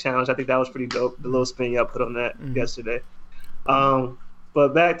make that a challenge. I think that was pretty dope. The little spin y'all put on that yesterday.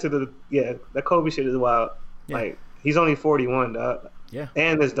 But back to the Kobe shit is wild. Yeah. Like, he's only 41, dog. Yeah.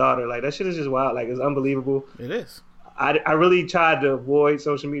 And his daughter. Like, that shit is just wild. Like, it's unbelievable. It is. I really tried to avoid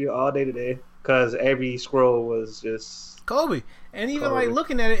social media all day today because every scroll was just Kobe. And even Kobe. like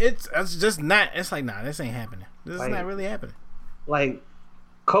looking at it, it's just not. It's like, nah, this ain't happening. This is not really happening. like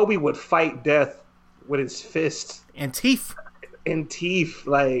Kobe would fight death with his fists And teeth. and teeth.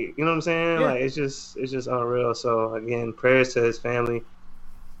 Like, you know what I'm saying? Yeah. Like, it's just unreal. So again, prayers to his family.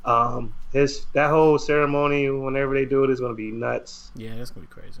 That whole ceremony, whenever they do it, is gonna be nuts. Yeah, that's gonna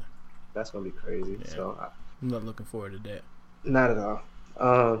be crazy. That's gonna be crazy. Yeah. So I'm not looking forward to that. not at all.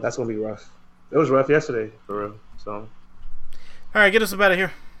 That's gonna be rough. It was rough yesterday for real. So, All right, get us up out of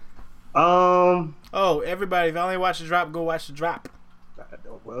here. um, Oh, everybody, if y'all ain't watch the drop, go watch the drop.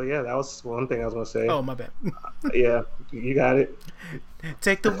 well, yeah, that was one thing I was gonna say. Oh, my bad. Yeah, you got it.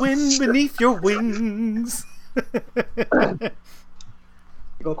 Take the wind beneath your wings.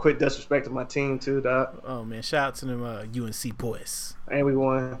 You gonna quit disrespecting my team too, Doc? Oh man, shout out to them UNC boys. And we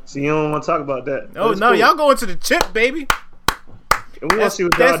won. So you don't want to talk about that. Oh But it's no, cool. y'all going to the chip, baby. And we want to see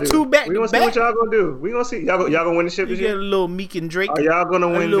what y'all That's do. two back We to want to see what back. y'all gonna do. We gonna see y'all gonna win the ship You this get a year. little Meek and Drake. Are y'all gonna a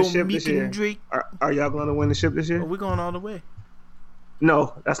win the little ship Meek this year? and Drake. Are y'all gonna win the ship this year? Oh, we going all the way.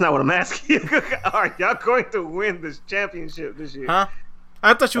 No, that's not what I'm asking. Are y'all going to win this championship this year? Huh?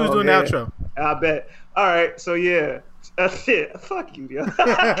 I thought you was doing yeah. the outro. I bet. All right, so yeah, that's it. Fuck you, yo.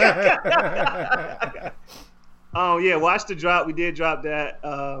 Yeah, watch the drop. We did drop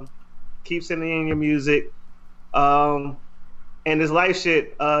that. Keep sending in your music. And this life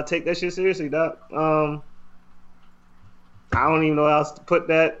shit. Take that shit seriously, Doc. I don't even know how else to put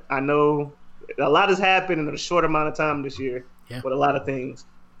that. I know a lot has happened in a short amount of time this year. Yeah. With a lot of things.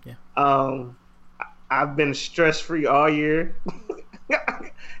 Yeah. I've been stress free all year.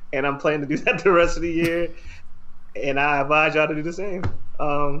 And I'm planning to do that the rest of the year. And I advise y'all to do the same.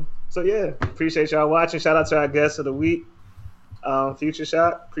 So yeah, appreciate y'all watching. Shout out to our guest of the week, Future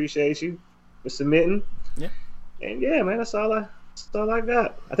Shot. Appreciate you for submitting. Yeah. And yeah, man, that's all I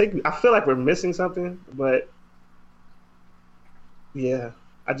got. I feel like we're missing something, but yeah,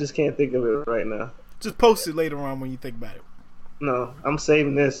 I just can't think of it right now. Just post it later on when you think about it. No, I'm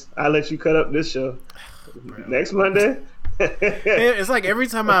saving this. I'll let you cut up this show next Monday. It's like every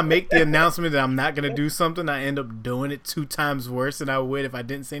time I make the announcement that I'm not gonna do something, I end up doing it 2 times worse than I would if I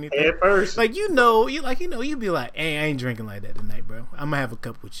didn't say anything. At first, Like you'd be like, "Hey, I ain't drinking like that tonight, bro. I'm gonna have a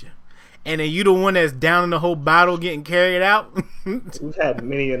cup with you." And then you the one that's down in the whole bottle getting carried out. we've had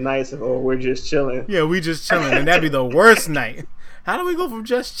many a nights of we're just chilling. Yeah, we just chilling, and that'd be the worst night. How do we go from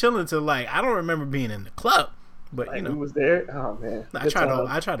just chilling to like I don't remember being in the club, but Like, you know, who was there? Oh man, I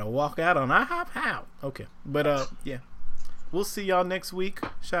tried to walk out on I hop out. Okay, but yeah, we'll see y'all next week.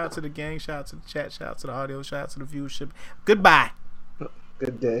 Shout out to the gang, shout out to the chat, shout out to the audio, shout out to the viewership. Goodbye.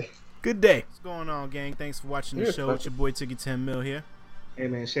 Good day. Good day. What's going on, gang? Thanks for watching the Yeah, show. fuck It's your boy Ticket 10 Mil here. Hey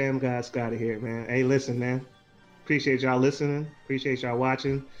man, Sham God Scotty here, man. Hey, listen, man. Appreciate y'all listening. Appreciate y'all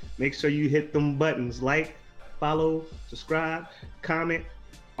watching. Make sure you hit them buttons: like, follow, subscribe, comment,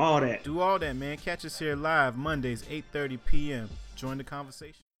 all that. Do all that, man. Catch us here live Mondays, 8:30 p.m. Join the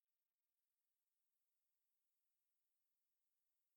conversation.